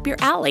be right up your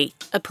alley,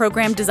 a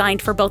program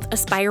designed for both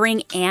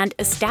aspiring and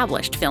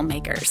established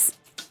filmmakers.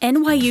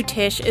 NYU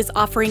Tisch is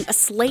offering a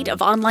slate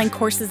of online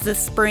courses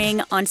this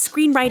spring on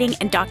screenwriting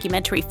and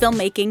documentary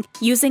filmmaking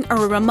using a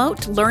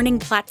remote learning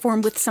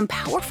platform with some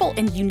powerful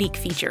and unique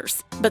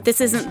features. But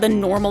this isn't the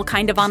normal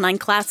kind of online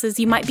classes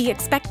you might be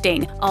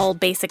expecting, all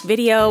basic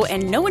video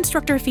and no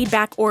instructor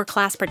feedback or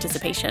class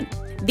participation.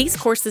 These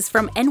courses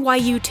from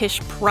NYU Tisch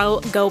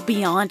Pro go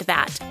beyond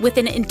that, with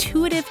an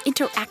intuitive,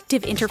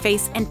 interactive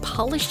interface and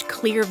polished,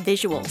 clear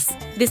visuals.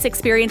 This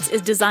experience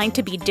is designed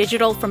to be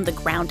digital from the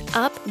ground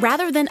up,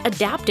 rather than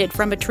adapted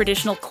from a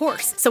traditional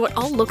course, so it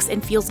all looks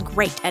and feels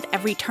great at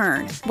every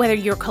turn. Whether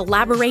you're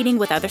collaborating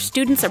with other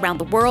students around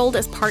the world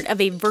as part of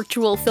a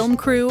virtual film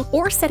crew,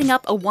 or setting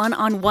up a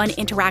one-on-one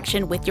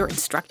interaction with your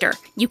instructor,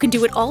 you can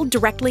do it all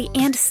directly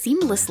and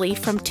seamlessly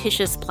from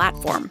Tisch's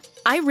platform.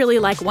 I really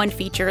like one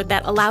feature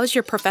that allows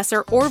your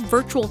professor or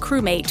virtual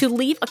crewmate to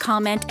leave a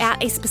comment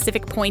at a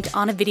specific point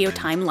on a video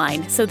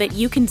timeline so that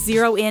you can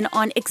zero in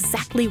on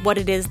exactly what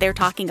it is they're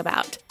talking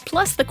about.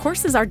 Plus, the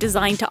courses are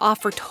designed to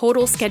offer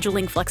total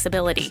scheduling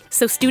flexibility,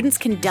 so students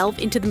can delve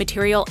into the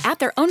material at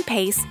their own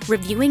pace,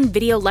 reviewing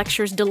video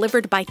lectures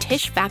delivered by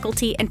Tisch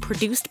faculty and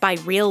produced by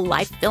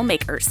real-life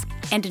filmmakers.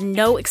 And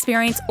no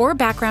experience or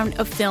background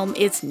of film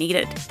is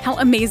needed. How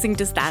amazing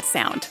does that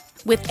sound?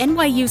 With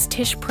NYU's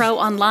Tisch Pro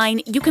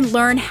Online, you can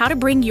learn how to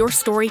bring your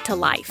story to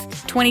life.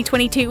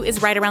 2022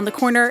 is right around the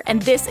corner,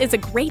 and this is a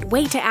great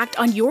way to act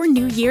on your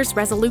New Year's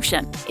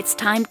resolution. It's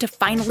time to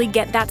finally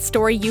get that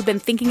story you've been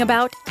thinking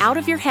about out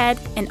of your head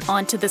and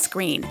onto the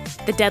screen.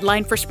 The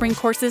deadline for spring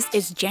courses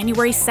is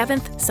January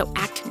 7th, so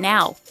act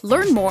now.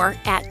 Learn more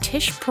at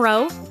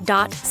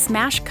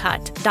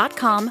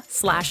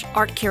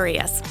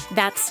tishpro.smashcut.com/artcurious.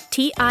 That's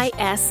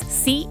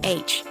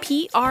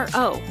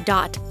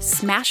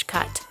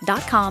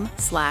TISCHPRO.smashcut.com/artcurious.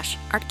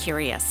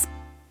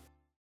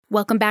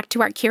 Welcome back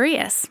to Art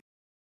Curious.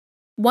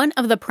 One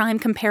of the prime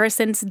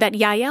comparisons that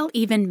Yael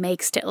even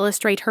makes to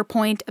illustrate her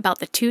point about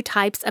the two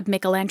types of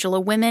Michelangelo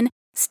women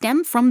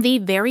stem from the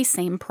very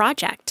same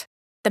project,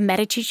 the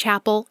Medici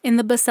Chapel in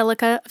the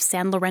Basilica of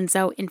San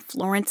Lorenzo in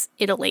Florence,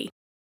 Italy.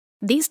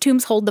 These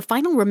tombs hold the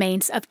final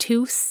remains of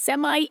two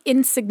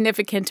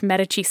semi-insignificant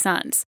Medici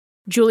sons,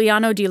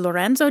 Giuliano di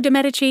Lorenzo de'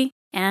 Medici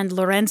and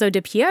Lorenzo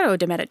di Piero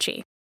de'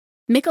 Medici.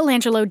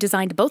 Michelangelo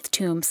designed both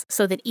tombs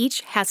so that each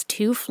has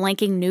two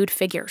flanking nude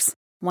figures,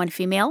 one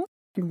female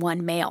and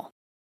one male.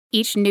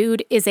 Each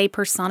nude is a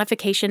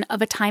personification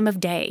of a time of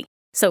day.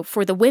 So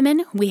for the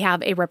women, we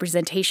have a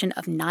representation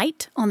of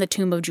night on the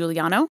tomb of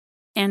Giuliano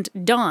and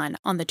dawn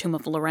on the tomb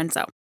of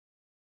Lorenzo.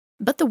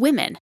 But the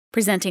women,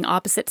 presenting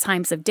opposite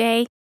times of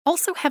day,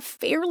 also have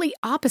fairly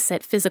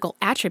opposite physical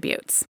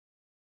attributes.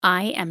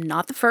 I am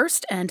not the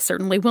first, and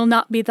certainly will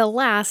not be the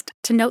last,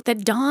 to note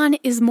that Dawn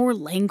is more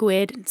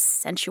languid and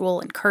sensual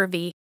and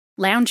curvy,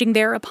 lounging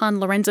there upon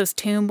Lorenzo's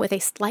tomb with a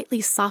slightly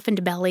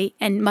softened belly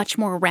and much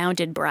more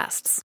rounded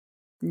breasts.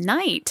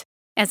 Night,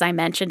 as I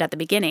mentioned at the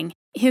beginning,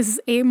 is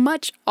a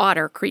much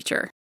odder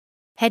creature.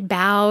 head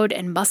bowed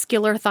and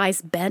muscular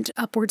thighs bent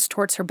upwards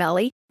towards her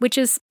belly, which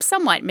is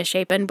somewhat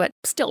misshapen but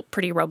still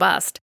pretty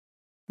robust.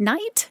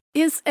 Night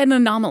is an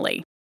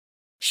anomaly.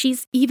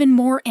 She's even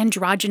more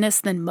androgynous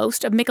than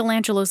most of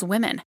Michelangelo's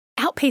women,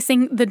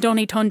 outpacing the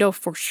Donne Tondo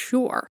for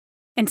sure,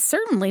 and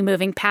certainly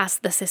moving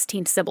past the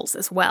Sistine Sibyls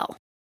as well.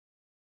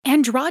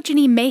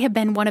 Androgyny may have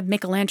been one of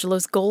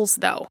Michelangelo's goals,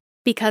 though,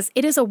 because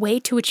it is a way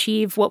to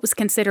achieve what was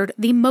considered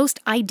the most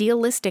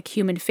idealistic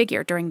human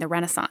figure during the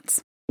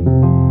Renaissance.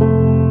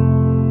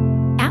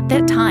 At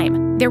that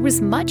time, there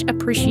was much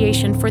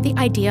appreciation for the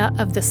idea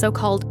of the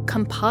so-called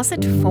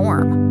composite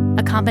form,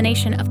 a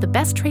combination of the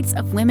best traits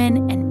of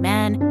women and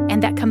men,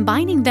 and that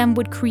combining them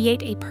would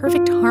create a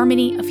perfect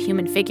harmony of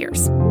human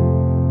figures.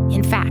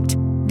 In fact,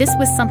 this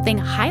was something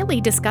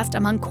highly discussed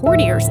among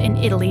courtiers in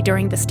Italy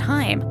during this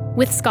time,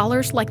 with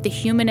scholars like the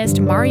humanist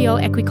Mario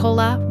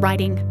Equicola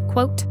writing,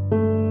 quote,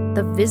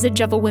 "The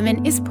visage of a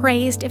woman is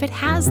praised if it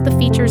has the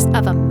features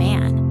of a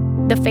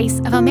man, the face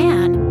of a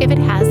man if it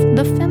has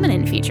the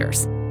feminine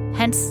features.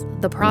 Hence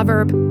the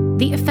proverb,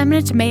 the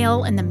effeminate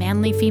male and the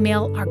manly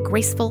female are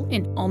graceful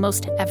in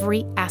almost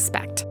every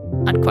aspect,"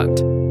 unquote.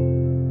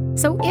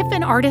 So if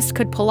an artist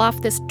could pull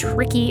off this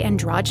tricky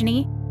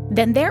androgyny,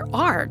 then their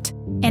art,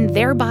 and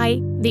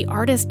thereby the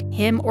artist,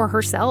 him or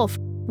herself,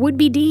 would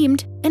be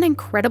deemed an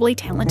incredibly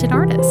talented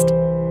artist.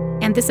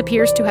 And this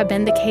appears to have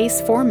been the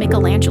case for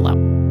Michelangelo,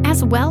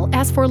 as well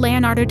as for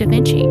Leonardo da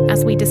Vinci,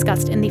 as we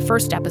discussed in the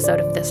first episode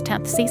of this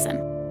 10th season.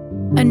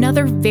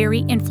 Another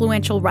very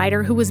influential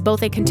writer who was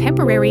both a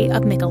contemporary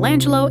of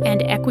Michelangelo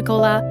and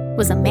Equicola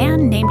was a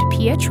man named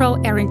Pietro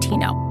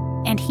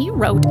Arentino, and he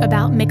wrote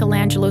about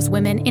Michelangelo's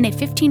women in a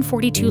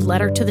 1542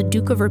 letter to the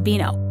Duke of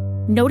Urbino,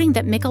 noting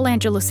that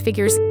Michelangelo's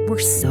figures were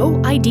so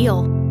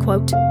ideal,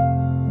 quote,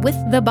 "with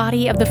the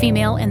body of the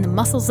female and the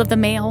muscles of the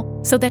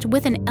male, so that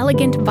with an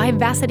elegant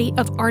vivacity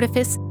of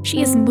artifice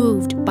she is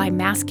moved by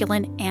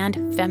masculine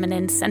and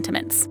feminine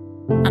sentiments,"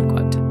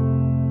 unquote.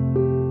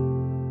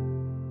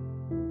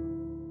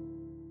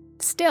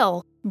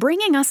 Still,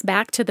 bringing us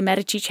back to the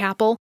Medici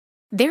Chapel,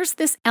 there's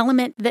this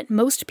element that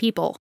most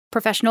people,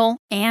 professional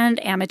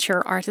and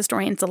amateur art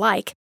historians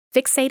alike,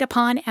 fixate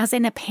upon as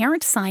an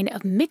apparent sign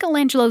of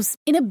Michelangelo's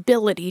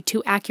inability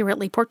to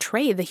accurately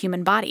portray the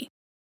human body.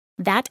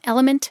 That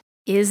element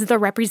is the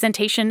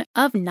representation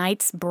of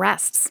Knight's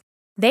breasts.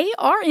 They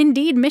are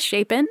indeed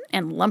misshapen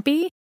and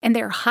lumpy, and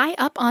they're high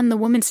up on the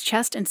woman's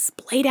chest and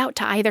splayed out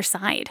to either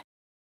side.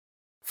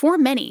 For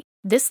many,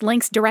 this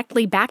links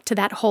directly back to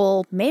that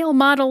whole male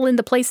model in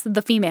the place of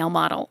the female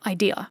model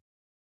idea.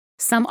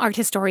 Some art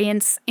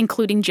historians,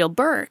 including Jill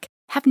Burke,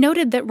 have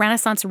noted that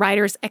Renaissance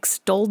writers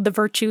extolled the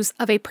virtues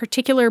of a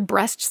particular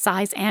breast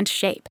size and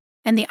shape,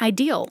 and the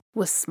ideal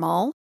was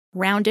small,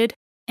 rounded,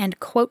 and,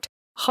 quote,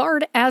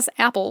 "hard as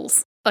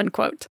apples,"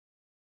 unquote.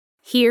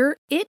 Here,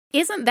 it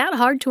isn't that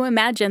hard to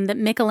imagine that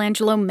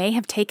Michelangelo may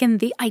have taken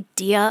the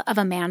idea of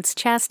a man's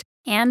chest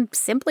and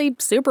simply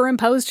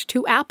superimposed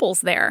two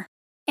apples there.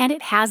 And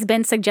it has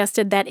been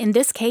suggested that in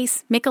this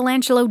case,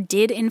 Michelangelo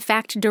did in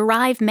fact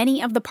derive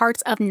many of the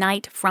parts of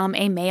Knight from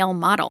a male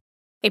model.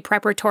 A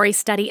preparatory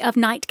study of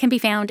Knight can be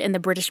found in the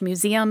British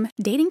Museum,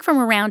 dating from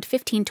around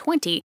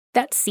 1520,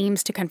 that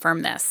seems to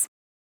confirm this.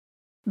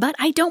 But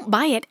I don't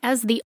buy it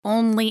as the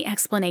only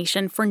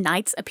explanation for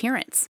Knight's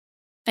appearance.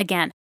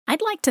 Again,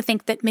 I'd like to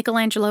think that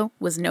Michelangelo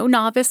was no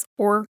novice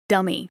or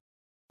dummy.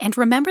 And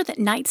remember that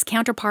Knight's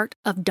counterpart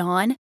of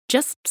Dawn,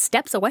 just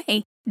steps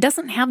away,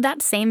 doesn't have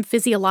that same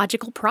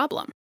physiological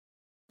problem.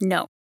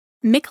 No,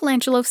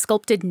 Michelangelo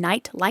sculpted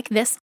Knight like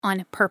this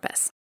on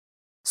purpose.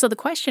 So the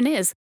question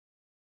is,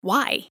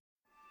 why?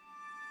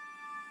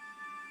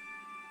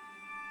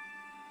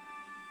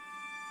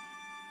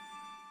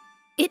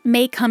 It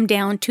may come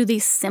down to the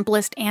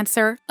simplest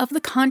answer of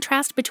the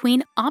contrast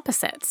between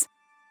opposites.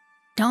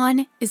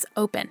 Dawn is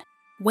open,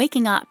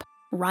 waking up,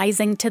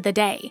 rising to the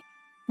day,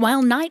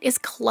 while Night is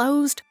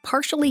closed,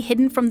 partially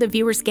hidden from the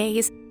viewer's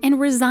gaze, and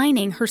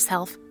resigning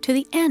herself to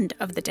the end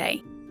of the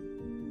day.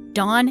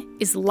 Dawn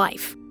is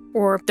life,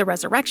 or the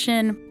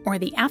resurrection, or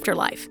the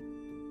afterlife.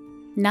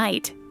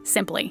 Night,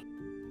 simply,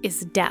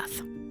 is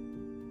death.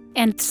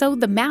 And so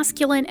the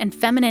masculine and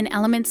feminine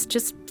elements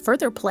just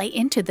further play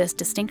into this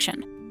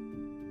distinction.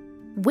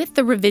 With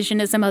the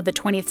revisionism of the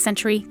 20th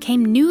century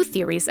came new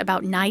theories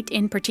about Night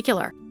in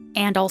particular,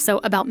 and also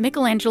about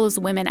Michelangelo's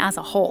women as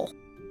a whole.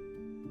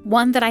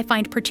 One that I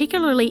find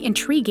particularly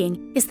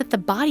intriguing is that the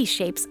body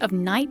shapes of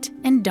Night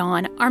and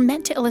Dawn are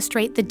meant to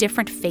illustrate the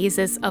different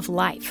phases of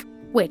life,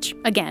 which,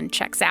 again,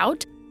 checks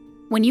out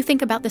when you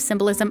think about the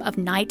symbolism of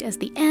Night as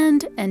the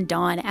end and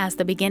Dawn as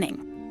the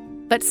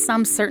beginning. But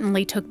some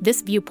certainly took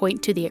this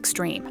viewpoint to the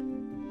extreme.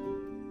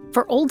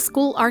 For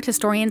old-school art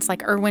historians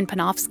like Erwin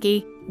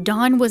Panofsky,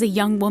 Dawn was a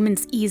young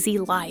woman's easy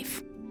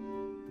life.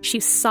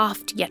 She's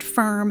soft yet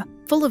firm,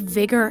 full of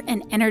vigor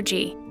and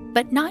energy,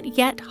 but not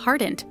yet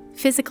hardened,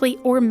 physically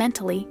or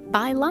mentally,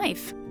 by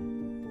life.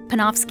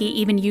 Panofsky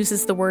even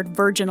uses the word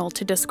virginal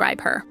to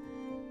describe her.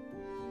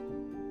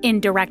 In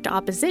direct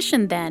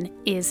opposition, then,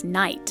 is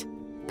Night.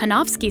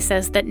 Panofsky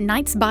says that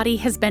Night's body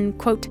has been,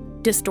 quote,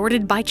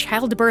 distorted by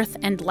childbirth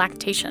and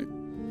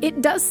lactation.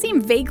 It does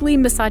seem vaguely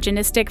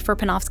misogynistic for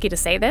Panofsky to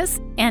say this,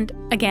 and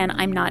again,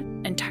 I'm not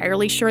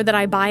entirely sure that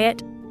I buy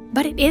it,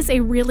 but it is a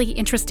really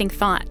interesting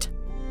thought.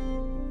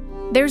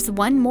 There's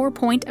one more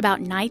point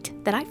about night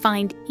that I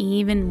find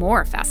even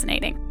more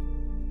fascinating.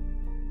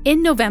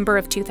 In November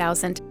of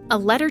 2000, a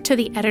letter to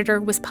the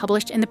editor was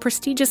published in the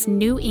prestigious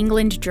New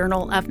England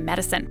Journal of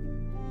Medicine.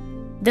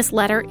 This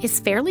letter is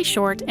fairly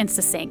short and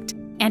succinct,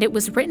 and it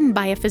was written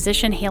by a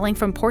physician hailing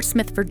from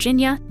Portsmouth,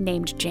 Virginia,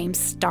 named James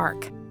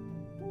Stark.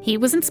 He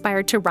was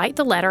inspired to write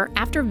the letter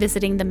after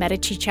visiting the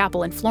Medici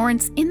Chapel in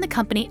Florence in the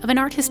company of an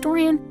art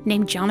historian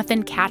named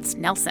Jonathan Katz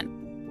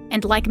Nelson.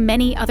 And like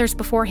many others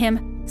before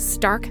him,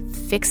 Stark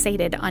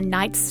fixated on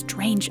Night's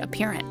strange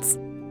appearance.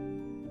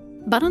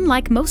 But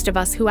unlike most of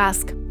us who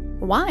ask,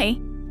 why?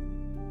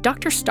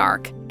 Dr.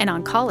 Stark, an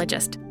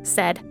oncologist,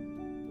 said,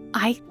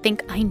 I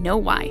think I know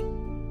why.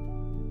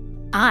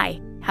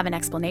 I have an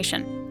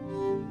explanation.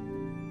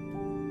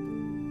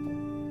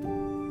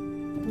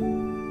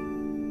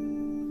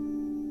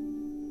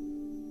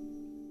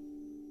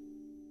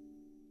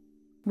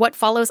 What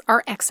follows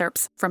are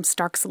excerpts from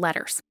Stark's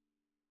letters.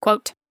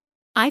 Quote,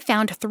 I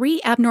found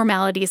 3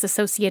 abnormalities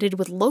associated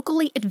with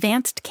locally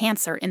advanced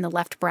cancer in the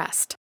left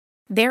breast.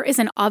 There is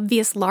an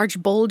obvious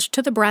large bulge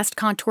to the breast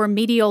contour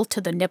medial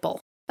to the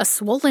nipple, a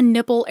swollen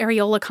nipple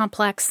areola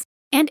complex,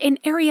 and an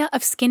area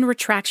of skin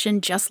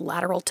retraction just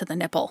lateral to the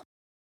nipple.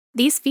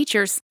 These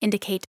features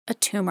indicate a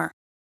tumor.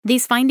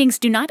 These findings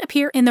do not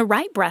appear in the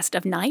right breast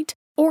of Night,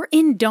 or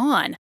in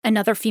Dawn,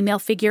 another female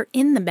figure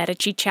in the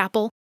Medici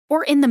Chapel,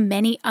 or in the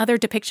many other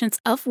depictions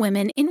of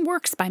women in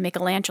works by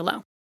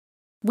Michelangelo.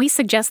 We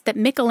suggest that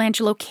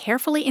Michelangelo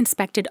carefully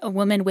inspected a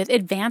woman with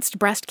advanced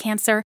breast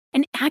cancer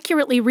and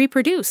accurately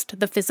reproduced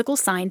the physical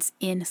signs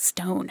in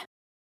stone.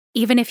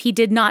 Even if he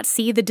did not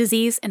see the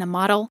disease in a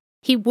model,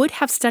 he would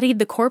have studied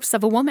the corpse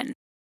of a woman.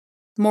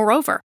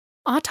 Moreover,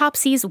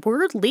 autopsies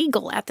were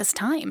legal at this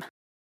time.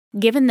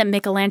 Given that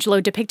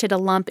Michelangelo depicted a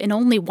lump in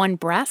only one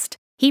breast,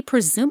 he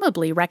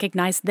presumably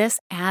recognized this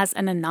as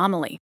an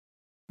anomaly.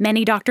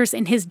 Many doctors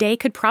in his day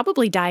could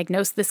probably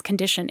diagnose this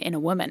condition in a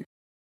woman.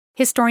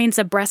 Historians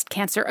of breast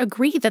cancer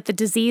agree that the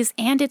disease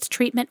and its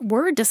treatment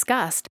were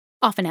discussed,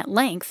 often at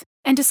length,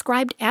 and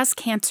described as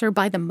cancer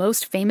by the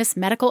most famous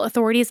medical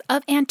authorities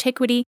of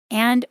antiquity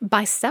and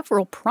by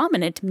several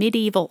prominent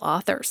medieval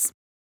authors.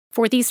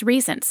 For these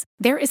reasons,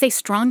 there is a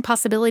strong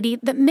possibility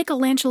that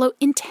Michelangelo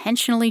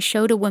intentionally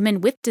showed a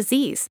woman with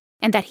disease,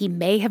 and that he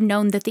may have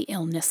known that the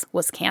illness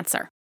was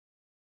cancer.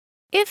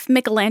 If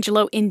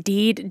Michelangelo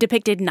indeed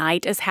depicted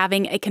Night as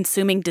having a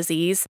consuming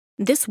disease,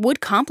 this would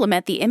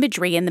complement the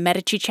imagery in the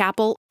Medici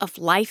Chapel of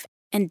life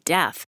and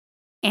death,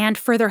 and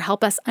further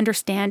help us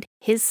understand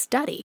his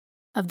study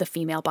of the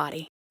female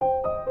body.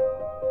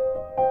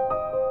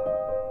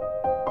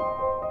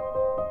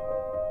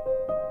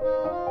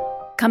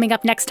 Coming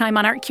up next time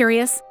on Art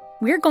Curious,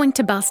 we're going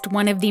to bust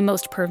one of the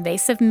most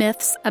pervasive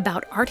myths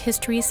about art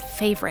history's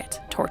favorite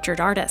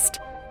tortured artist.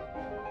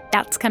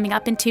 That's coming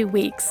up in 2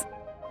 weeks.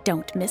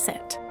 Don't miss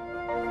it.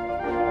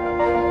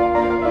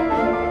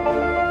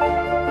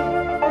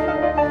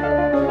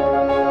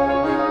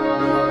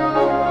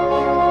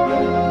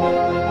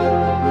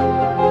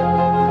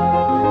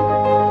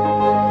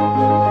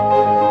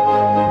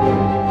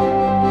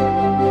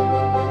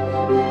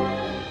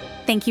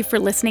 Thank you for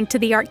listening to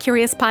the Art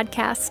Curious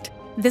podcast.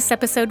 This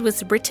episode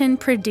was written,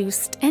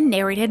 produced, and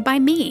narrated by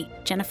me,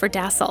 Jennifer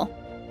Dassel.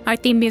 Our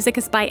theme music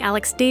is by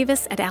Alex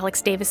Davis at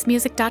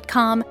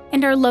alexdavismusic.com,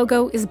 and our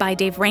logo is by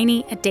Dave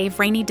Rainey at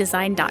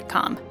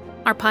daverainedesign.com.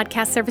 Our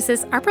podcast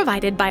services are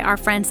provided by our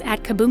friends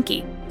at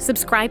Kabunki.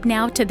 Subscribe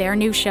now to their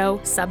new show,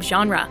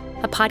 Subgenre,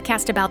 a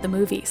podcast about the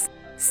movies.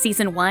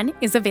 Season 1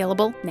 is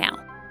available now.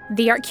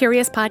 The Art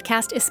Curious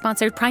podcast is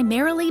sponsored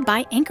primarily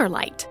by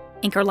Anchorlight.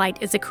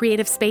 Anchorlight is a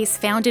creative space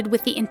founded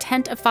with the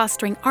intent of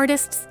fostering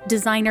artists,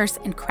 designers,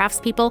 and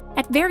craftspeople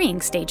at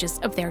varying stages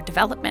of their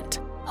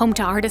development. Home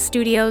to artist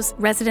studios,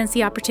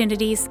 residency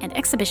opportunities, and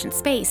exhibition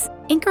space,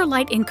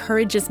 Anchorlight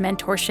encourages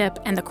mentorship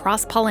and the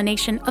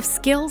cross-pollination of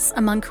skills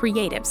among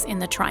creatives in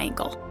the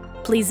Triangle.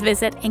 Please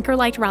visit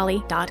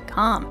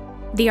anchorlightraleigh.com.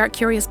 The Art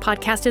Curious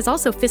podcast is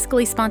also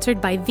fiscally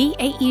sponsored by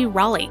VAE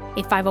Raleigh,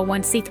 a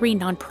 501c3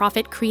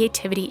 nonprofit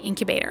creativity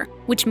incubator,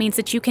 which means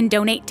that you can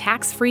donate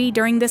tax-free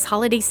during this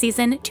holiday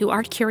season to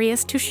Art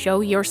Curious to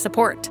show your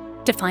support.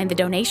 To find the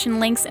donation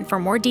links and for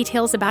more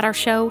details about our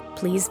show,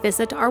 please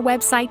visit our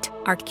website,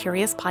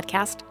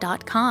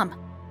 artcuriouspodcast.com.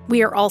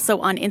 We are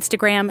also on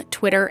Instagram,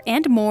 Twitter,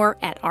 and more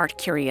at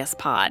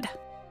ArtCuriousPod.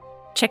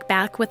 Check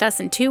back with us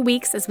in 2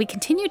 weeks as we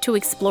continue to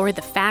explore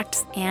the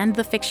facts and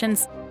the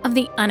fictions of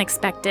the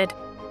unexpected,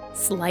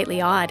 slightly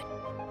odd,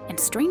 and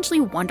strangely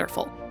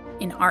wonderful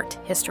in art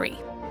history.